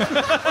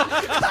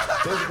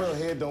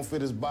head don't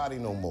fit his body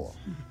no more.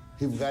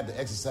 He forgot to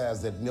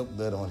exercise that milk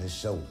nut on his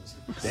shoulders.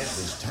 That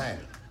was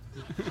tiny.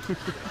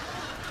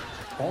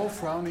 All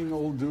frowning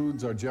old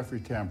dudes are Jeffrey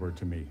Tambor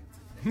to me.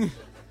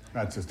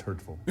 That's just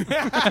hurtful. Can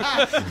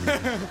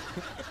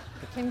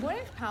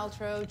Gwyneth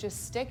Paltrow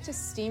just stick to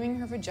steaming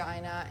her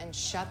vagina and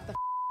shut the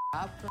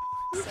up for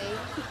sake?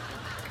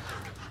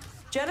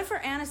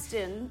 Jennifer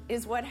Aniston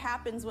is what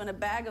happens when a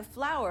bag of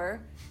flour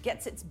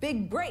gets its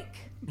big break.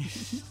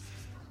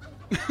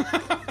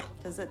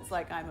 Because it's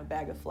like I'm a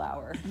bag of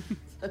flour.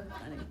 So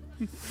funny.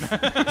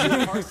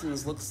 Jim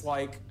Parsons looks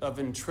like a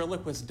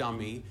ventriloquist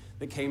dummy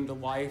that came to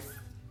life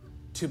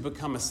to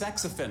become a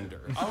sex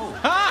offender. Oh,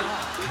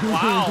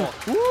 wow.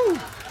 Woo.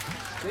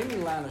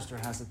 Jamie Lannister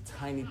has a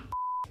tiny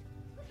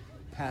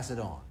pass it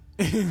on.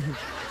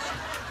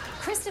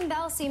 Kristen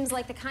Bell seems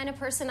like the kind of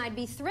person I'd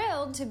be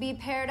thrilled to be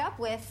paired up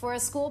with for a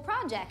school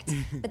project,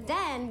 but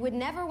then would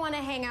never want to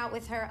hang out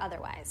with her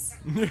otherwise.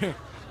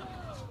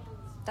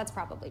 That's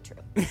probably true.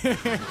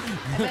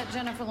 I bet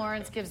Jennifer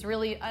Lawrence gives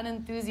really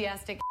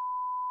unenthusiastic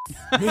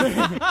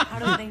How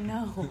do they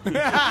know?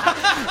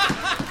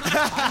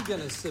 I'm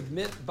going to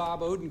submit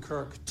Bob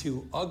Odenkirk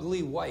to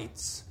ugly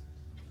whites.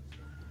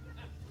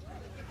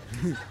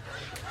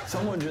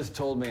 Someone just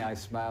told me I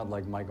smiled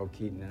like Michael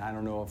Keaton, and I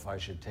don't know if I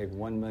should take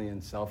 1 million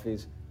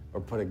selfies or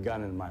put a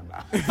gun in my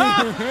mouth.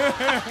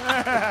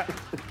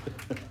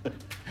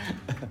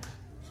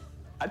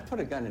 I'd put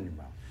a gun in your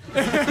mouth.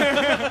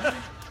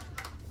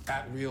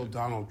 At Real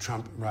Donald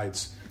Trump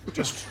writes,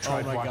 just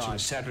tried watching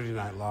Saturday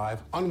Night Live.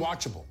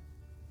 Unwatchable.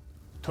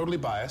 Totally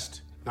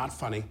biased, not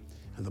funny,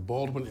 and the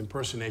Baldwin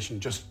impersonation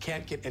just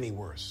can't get any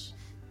worse.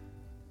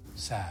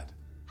 Sad.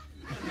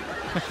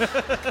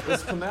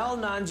 Was Kumail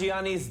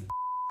Nanjiani's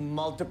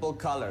multiple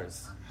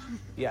colors?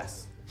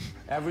 Yes.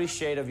 Every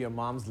shade of your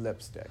mom's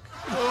lipstick.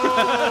 And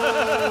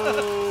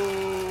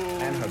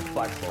her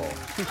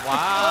butthole.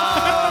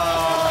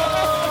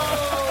 Wow!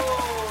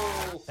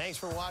 Thanks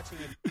for watching.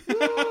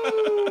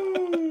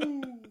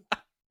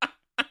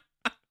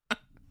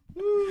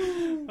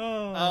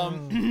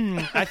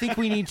 I think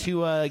we need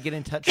to get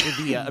in touch with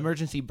the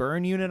emergency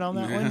burn unit on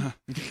that one.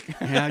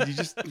 Yeah, you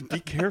just be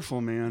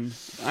careful, man.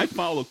 I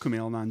follow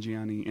Kumail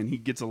Nanjiani, and he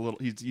gets a little.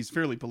 He's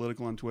fairly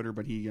political on Twitter,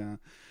 but he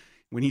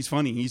when he's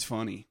funny, he's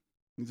funny.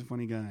 He's a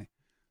funny guy.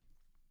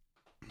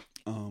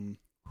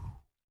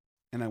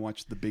 And I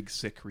watched The Big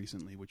Sick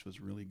recently, which was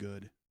really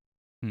good.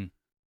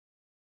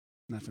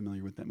 Not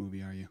familiar with that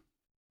movie, are you?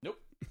 Nope.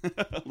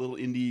 A little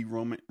indie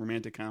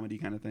romantic comedy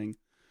kind of thing.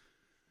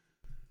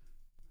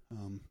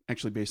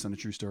 Actually based on a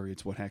true story.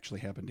 It's what actually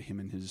happened to him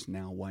and his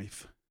now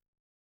wife.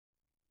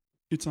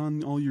 It's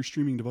on all your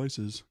streaming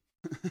devices.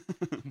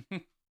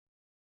 What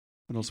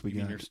else we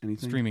got? Anything?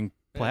 Streaming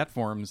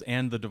platforms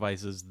and the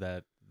devices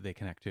that they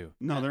connect to.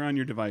 No, they're on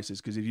your devices,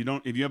 because if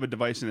you have a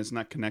device and it's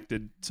not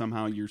connected,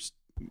 somehow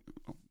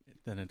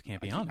then it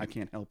can't be on. I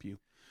can't help you.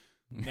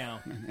 No.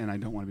 And I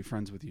don't want to be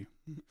friends with you.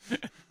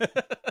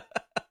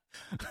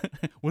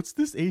 What's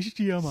this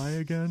HDMI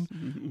again?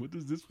 What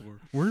is this for?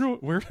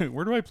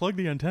 Where do I plug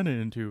the antenna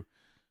into?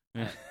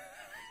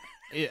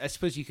 I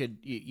suppose you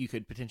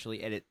could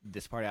potentially edit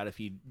this part out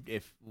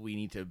if we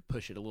need to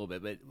push it a little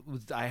bit. But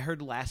I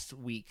heard last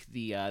week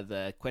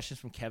the questions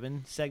from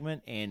Kevin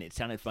segment, and it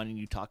sounded fun, and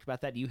you talked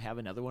about that. Do you have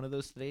another one of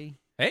those today?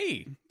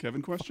 Hey,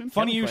 Kevin question.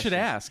 Funny Kevin you should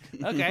ask.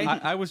 Okay,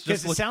 I was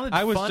just it sounded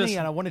I was funny, just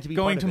and I wanted to be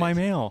going part to of my it.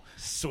 mail.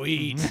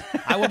 Sweet.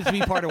 I wanted to be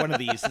part of one of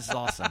these. This is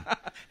awesome.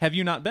 Have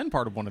you not been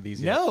part of one of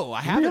these yet? No,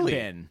 I haven't Really?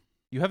 been.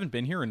 You haven't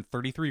been here in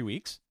 33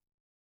 weeks?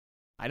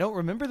 I don't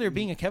remember there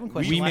being a Kevin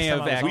question. We last may time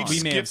have I was actually on.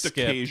 we may have skipped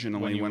skipped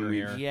occasionally when you were we-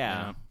 here.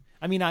 Yeah.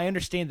 I mean, I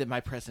understand that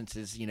my presence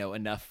is,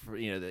 enough for,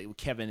 that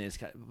Kevin is.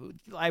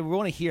 I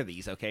want to hear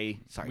these. Okay,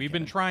 sorry. We've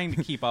Kevin. been trying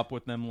to keep up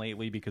with them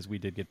lately because we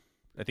did get.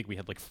 I think we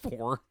had like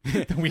 4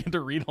 that we had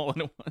to read all at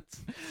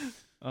once.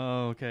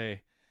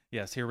 Okay.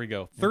 Yes, here we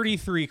go.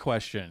 33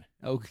 question.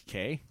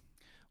 Okay.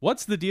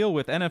 What's the deal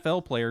with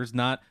NFL players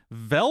not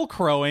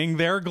Velcroing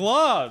their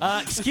gloves?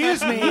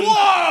 Excuse me.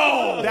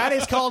 Whoa! That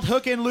is called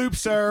hook and loop,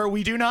 sir.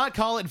 We do not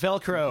call it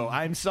Velcro.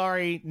 I'm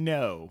sorry.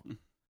 No.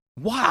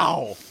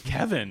 Wow,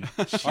 Kevin,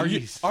 are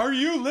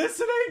you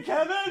listening,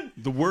 Kevin?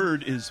 The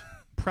word is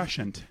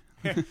prescient.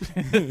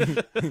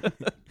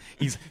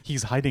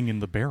 He's hiding in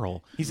the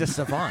barrel. He's a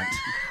savant.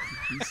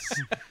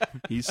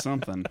 He's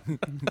something.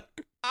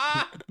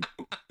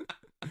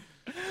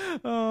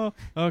 Oh,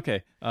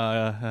 okay.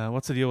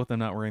 What's the deal with them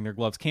not wearing their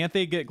gloves? Can't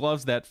they get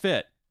gloves that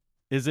fit?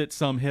 Is it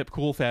some hip,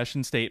 cool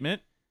fashion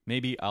statement?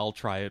 Maybe I'll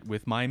try it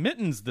with my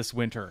mittens this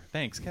winter.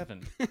 Thanks,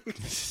 Kevin.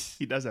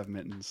 He does have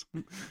mittens.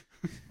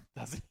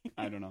 Does he?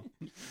 I don't know.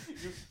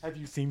 Have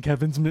you seen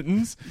Kevin's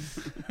mittens?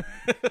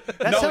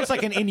 That sounds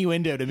like an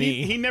innuendo to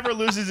me. He never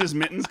loses his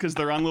mittens because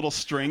they're on little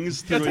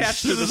strings through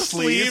Attached through to the the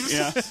sleeves.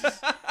 sleeves.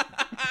 Yeah.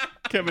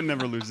 Kevin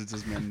never loses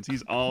his mittens.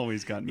 He's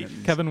always got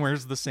mittens. Kevin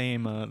wears the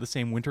same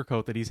winter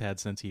coat that he's had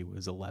since he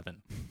was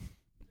 11.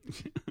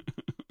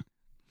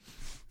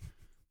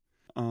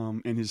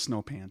 And his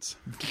snow pants.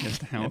 He has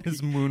to hang And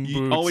his moon You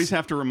boots. always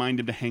have to remind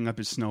him to hang up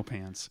his snow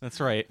pants. That's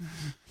right.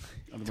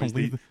 Otherwise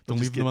Don't they'll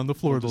leave just them on the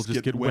floor. They'll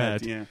just get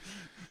wet. Yeah,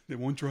 they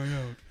won't dry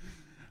out.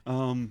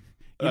 You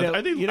know-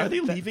 are they you know,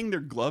 that- leaving their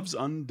gloves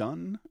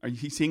undone? Are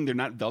you saying they're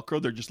not Velcro?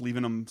 They're just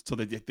leaving them so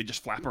that they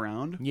just flap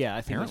around? Yeah,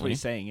 I think that's what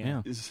he's saying.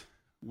 Yeah.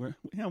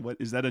 What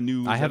is that a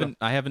new? I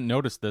haven't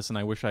noticed this, and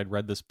I wish I'd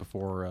read this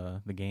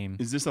before the game.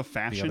 Is this a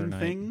fashion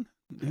thing?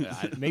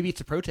 Maybe it's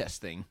a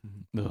protest thing.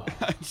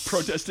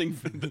 Protesting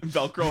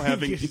Velcro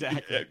having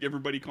Exactly.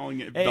 everybody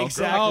calling it Velcro.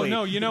 Exactly. Oh,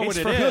 no, you know It's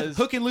what for it is.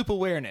 Hook and loop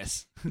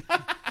awareness.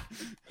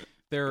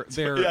 They're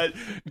Yeah,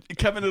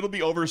 Kevin, it'll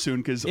be over soon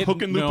because It-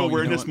 Hook and Loop no, you know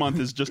Awareness what? Month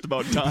is just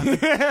about done.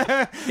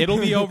 It'll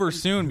be over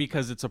soon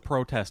because it's a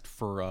protest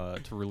for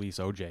to release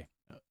OJ,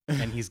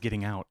 and he's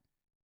getting out.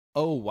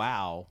 Oh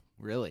wow,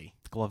 really?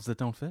 Gloves that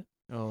don't fit.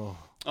 Oh.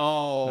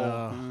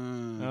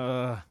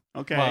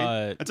 Okay,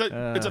 But,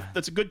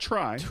 that's a good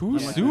try. Too I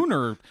like soon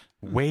or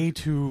way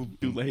too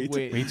Too late.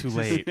 Way too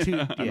late.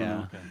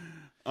 Yeah.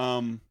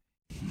 that.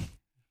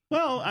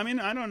 Well, I mean,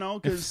 I don't know,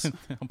 because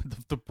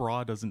the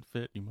bra doesn't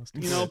fit. You must.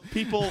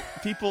 people.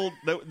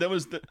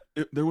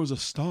 There was a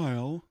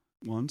style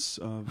once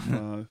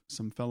of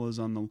some fellas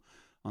on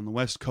the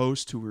West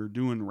Coast who were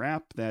doing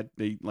rap that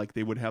they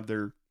would have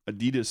their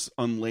Adidas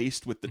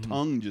unlaced with the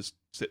tongue just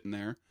sitting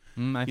there.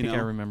 I think I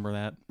remember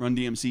that. Run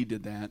DMC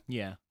did that.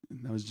 Yeah.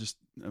 Is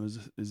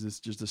this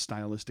just a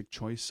stylistic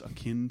choice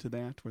akin to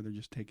that, where they're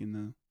just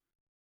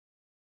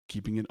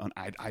keeping it on?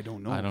 I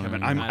don't know,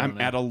 Kevin. I'm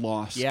at a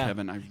loss,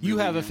 Kevin. You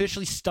have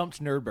officially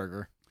stumped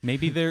Nerdburger.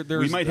 Maybe there's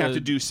we might have to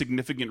do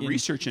significant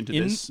research into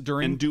this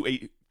and do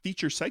a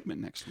feature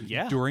segment next week.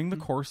 Yeah. During the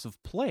course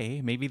of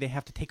play, maybe they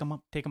have to take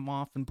them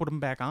off and put them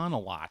back on a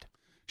lot.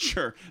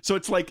 Sure. So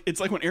it's like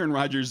when Aaron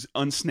Rodgers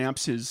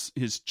unsnaps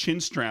his chin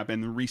strap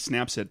and then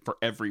resnaps it for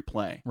every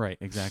play. Right,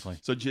 exactly.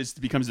 So it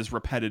just becomes this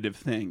repetitive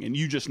thing, and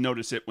you just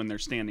notice it when they're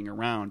standing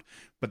around,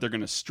 but they're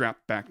going to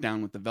strap back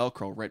down with the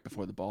Velcro right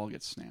before the ball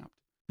gets snapped.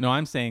 No,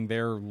 I'm saying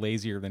they're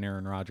lazier than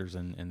Aaron Rodgers,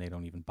 and they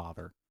don't even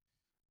bother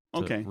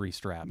to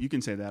restrap. You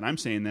can say that. I'm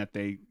saying that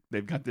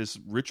they've got this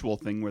ritual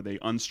thing where they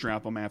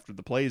unstrap them after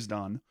the play's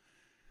done.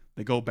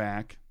 They go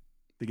back,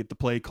 they get the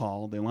play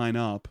call, they line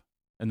up.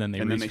 And then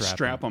they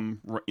strap them.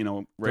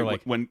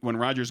 Right when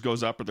Rodgers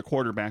goes up or the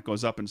quarterback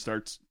goes up and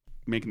starts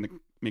making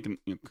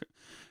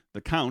the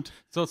count.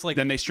 So it's like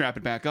then they strap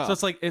it back up. So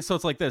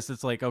it's like this.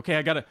 It's like, okay,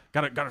 I gotta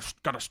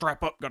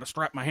strap up, gotta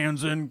strap my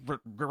hands in, get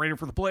ready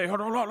for the play.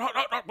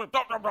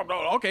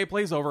 Okay,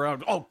 play's over.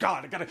 Oh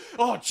God,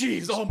 oh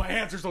jeez, oh my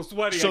hands are so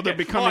sweaty. So they're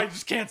becoming. I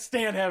just can't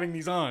stand having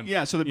these on.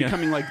 Yeah, so they're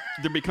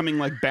becoming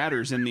like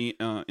batters in the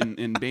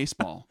in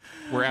baseball,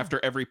 where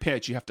after every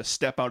pitch you have to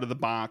step out of the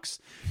box,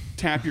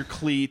 tap your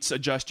cleats,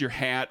 adjust your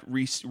hat,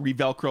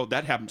 re-Velcro.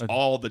 That happens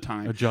all the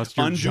time. Adjust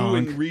your undo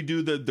junk. And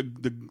redo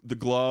the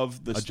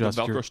glove, the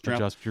Velcro strap.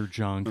 Adjust your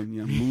junk.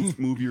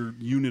 Move your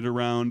unit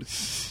around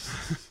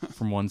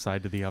from one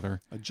side to the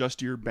other.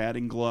 Adjust your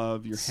batting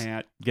glove, your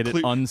hat. Get it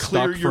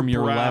unstuck from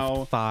your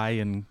left thigh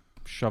and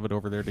shove it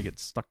over there to get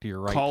stuck to your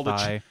right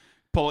thigh.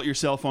 Pull out your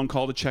cell phone,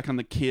 call to check on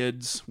the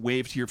kids,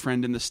 wave to your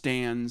friend in the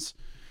stands,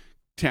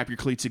 tap your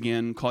cleats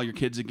again, call your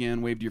kids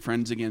again, wave to your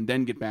friends again,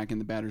 then get back in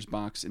the batter's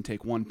box and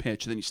take one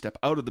pitch. Then you step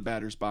out of the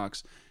batter's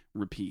box,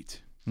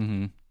 repeat.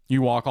 Mm-hmm.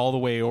 You walk all the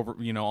way over,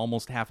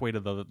 almost halfway to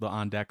the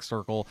on-deck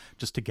circle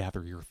just to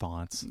gather your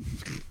thoughts.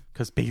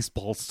 Because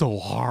baseball's so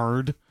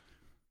hard.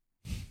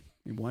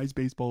 And why do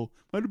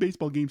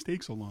baseball games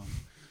take so long?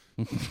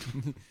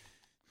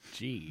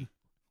 Gee.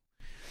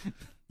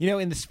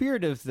 In the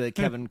spirit of the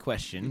Kevin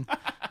question...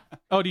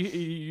 Oh, do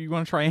you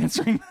want to try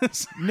answering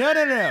this? No.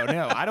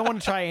 I don't want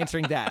to try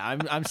answering that.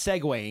 I'm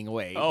segueing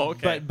away. Oh,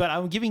 okay. But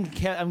I'm giving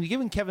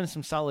Kevin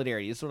some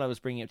solidarity. This is what I was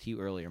bringing up to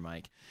you earlier,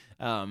 Mike.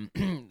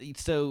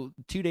 So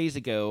 2 days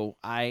ago,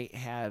 I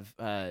have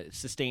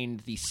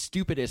sustained the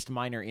stupidest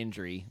minor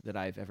injury that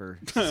I've ever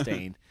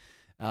sustained.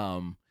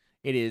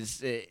 It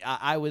is.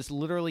 I was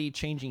literally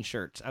changing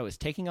shirts. I was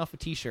taking off a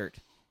t-shirt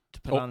to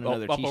put on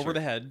another up t-shirt. over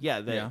the head.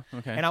 Yeah,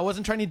 okay. And I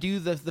wasn't trying to do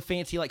the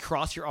fancy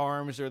cross your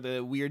arms or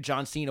the weird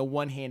John Cena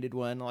one-handed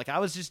one. I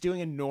was just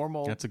doing a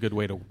normal. That's a good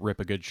way to rip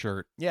a good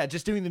shirt. Yeah,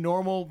 just doing the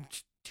normal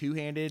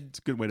two-handed. It's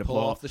a good way to pull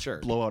off the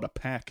shirt. Blow out a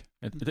pack.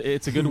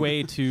 It's a good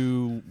way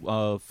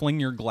to fling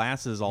your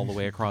glasses all the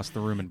way across the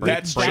room and break.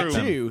 That's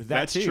true.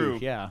 That's true.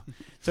 Yeah.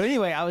 So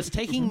anyway, I was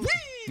taking.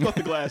 Got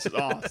the glasses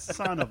off.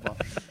 Son of a.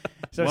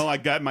 Well, I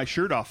got my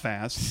shirt off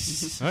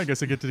fast. I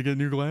guess I get to get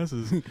new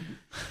glasses.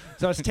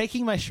 So I was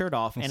taking my shirt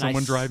off, and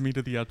someone drive me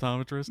to the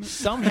optometrist.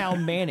 Somehow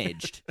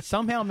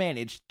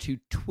managed to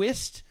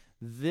twist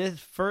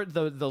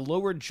the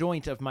lower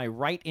joint of my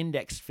right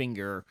index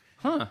finger.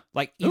 Huh?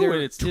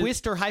 Either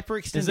twist or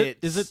hyperextend it.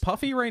 Is it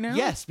puffy right now?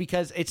 Yes,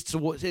 because it's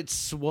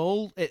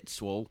swelled up. It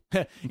swole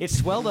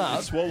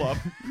up.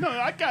 No,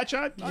 I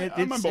gotcha.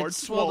 I'm on board.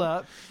 It's swelled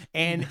up,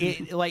 and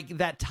it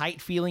that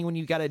tight feeling when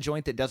you got a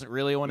joint that doesn't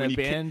really want to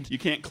bend. You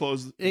can't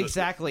close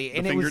exactly,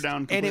 the finger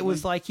down completely. And it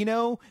was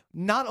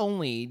not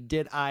only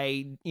did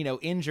I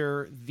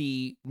injure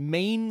the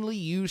mainly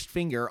used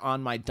finger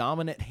on my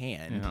dominant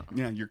hand.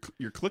 Yeah,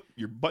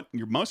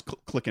 your mouse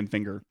clicking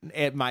finger.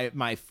 At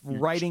my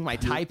writing, my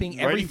typing.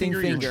 Everything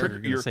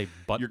finger. You're say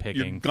butt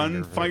picking. Your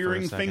gun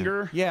firing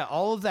finger. Yeah,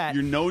 all of that.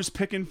 Your nose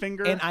picking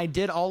finger. And I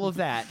did all of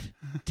that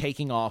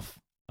taking off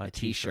a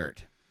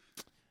t-shirt.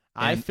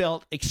 I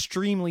felt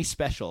extremely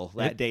special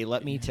that day,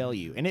 let me tell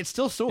you. And it's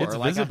still sore.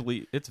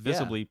 It's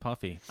visibly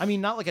puffy. I mean,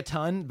 not like a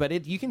ton,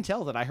 but you can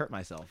tell that I hurt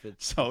myself.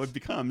 So it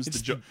becomes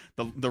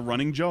the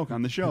running joke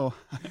on the show.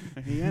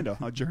 Hey, Ando,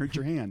 how'd you hurt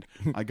your hand?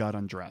 I got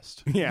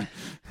undressed. Yeah.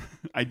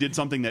 I did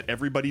something that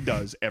everybody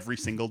does every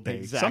single day,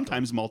 exactly.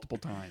 Sometimes multiple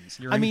times.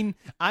 I'm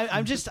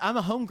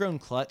a homegrown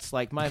klutz.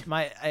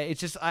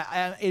 It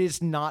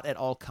is not at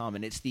all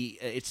common.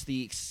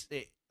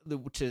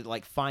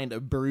 To find a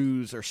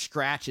bruise or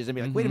scratches and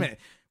be like, wait a minute,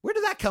 where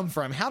did that come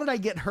from? How did I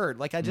get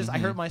hurt? I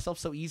hurt myself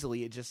so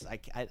easily. It just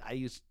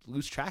I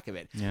lose track of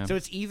it. Yeah. So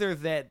it's either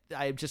that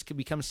I just could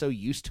become so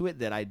used to it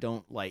that I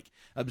don't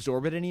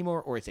absorb it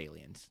anymore, or it's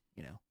aliens.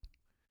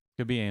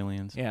 Could be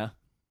aliens. Yeah.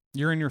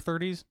 You're in your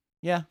 30s?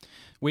 Yeah.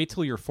 Wait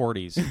till your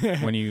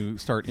 40s when you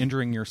start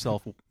injuring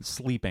yourself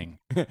sleeping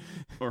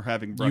or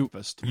having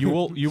breakfast. You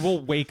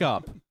will wake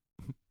up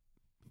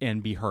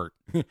and be hurt.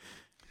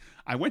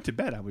 I went to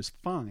bed. I was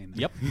fine.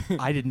 Yep.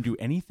 I didn't do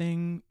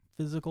anything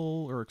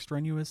physical or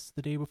extraneous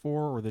the day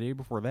before or the day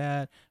before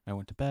that. I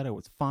went to bed. I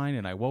was fine,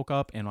 and I woke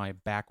up and my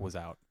back was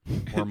out,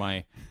 or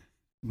my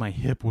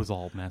hip was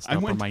all messed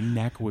up, or my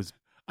neck was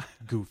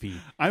goofy.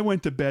 I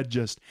went to bed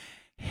just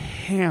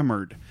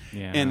hammered,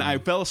 and I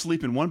fell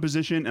asleep in one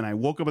position, and I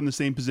woke up in the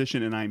same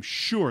position, and I'm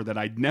sure that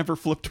I'd never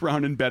flipped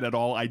around in bed at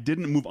all. I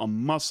didn't move a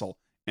muscle,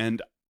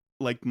 and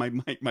like my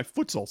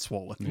foot's all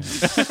swollen.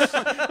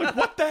 Like,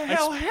 what the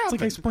hell happened? It's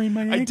like I sprained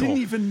my ankle. I didn't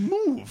even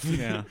move.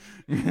 Yeah.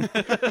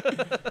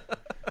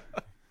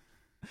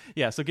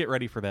 Yeah, so get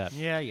ready for that.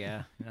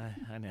 Yeah.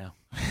 I know.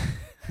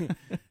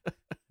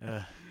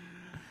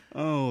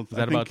 Oh, does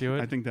that about do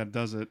it? I think that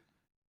does it.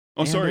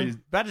 Oh, sorry.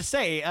 About to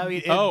say. I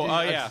mean,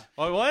 yeah.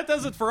 Well, that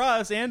does it for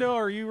us. Ando,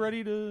 are you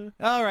ready to?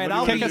 All right,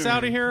 I'll kick us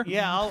out of here.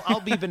 Yeah,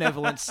 I'll be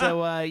benevolent.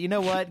 So, you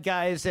know what,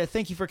 guys?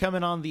 Thank you for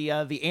coming on the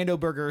Ando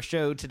Burger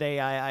show today.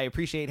 I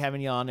appreciate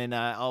having you on, and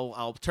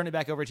I'll turn it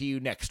back over to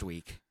you next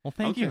week. Well,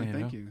 thank you,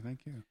 Ando.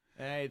 Thank you.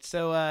 All right,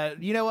 so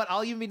you know what?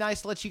 I'll even be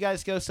nice to let you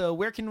guys go. So,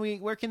 where can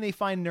they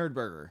find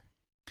Nerdburger?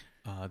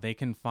 They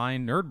can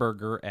find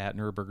Nerdburger at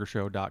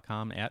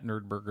nerdburgershow.com, at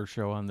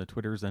nerdburgershow on the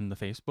Twitters and the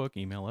Facebook.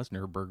 Email us,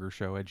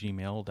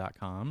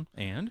 nerdburgershow@gmail.com.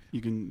 And you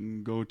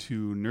can go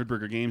to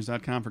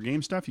nerdburgergames.com for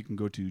game stuff. You can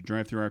go to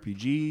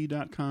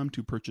drivethroughrpg.com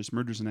to purchase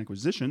Murders and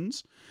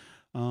Acquisitions.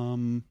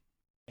 And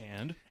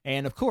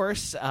of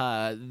course,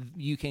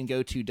 you can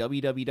go to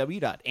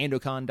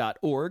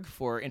www.andocon.org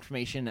for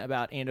information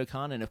about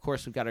Andocon. And of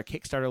course, we've got our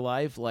Kickstarter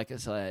live, like I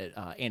said,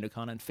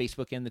 Andocon on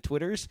Facebook and the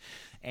Twitters.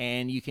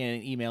 And you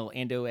can email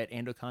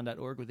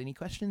ando@andocon.org with any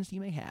questions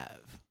you may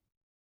have.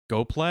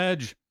 Go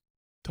pledge.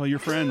 Tell your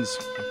friends.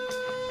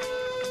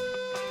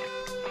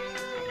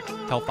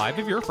 Tell 5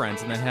 of your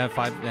friends, and then have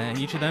 5.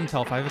 Each of them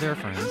tell 5 of their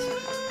friends.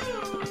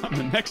 On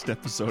the next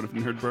episode of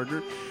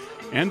Nerdburger,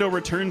 Ando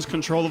returns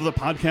control of the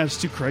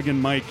podcast to Craig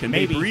and Mike, and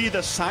they breathe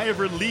a sigh of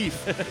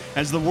relief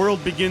as the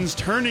world begins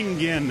turning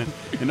again,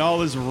 and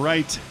all is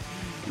right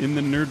in the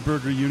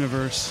Nerdburger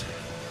universe.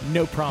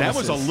 No promises. That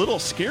was a little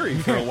scary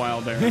for a while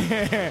there.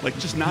 Like,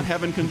 just not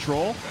having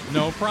control.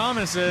 No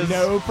promises.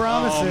 No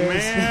promises. Oh,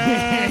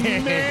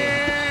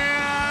 man.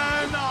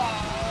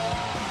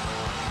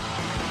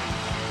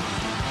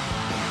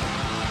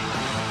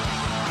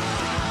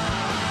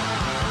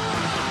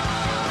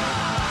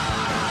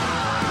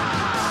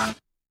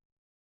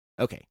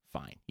 Okay,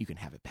 fine. You can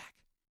have it back.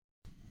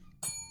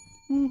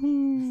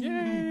 Woohoo.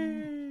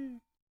 Yay!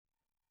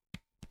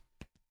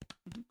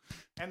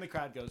 And the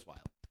crowd goes wild.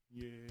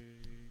 Yay.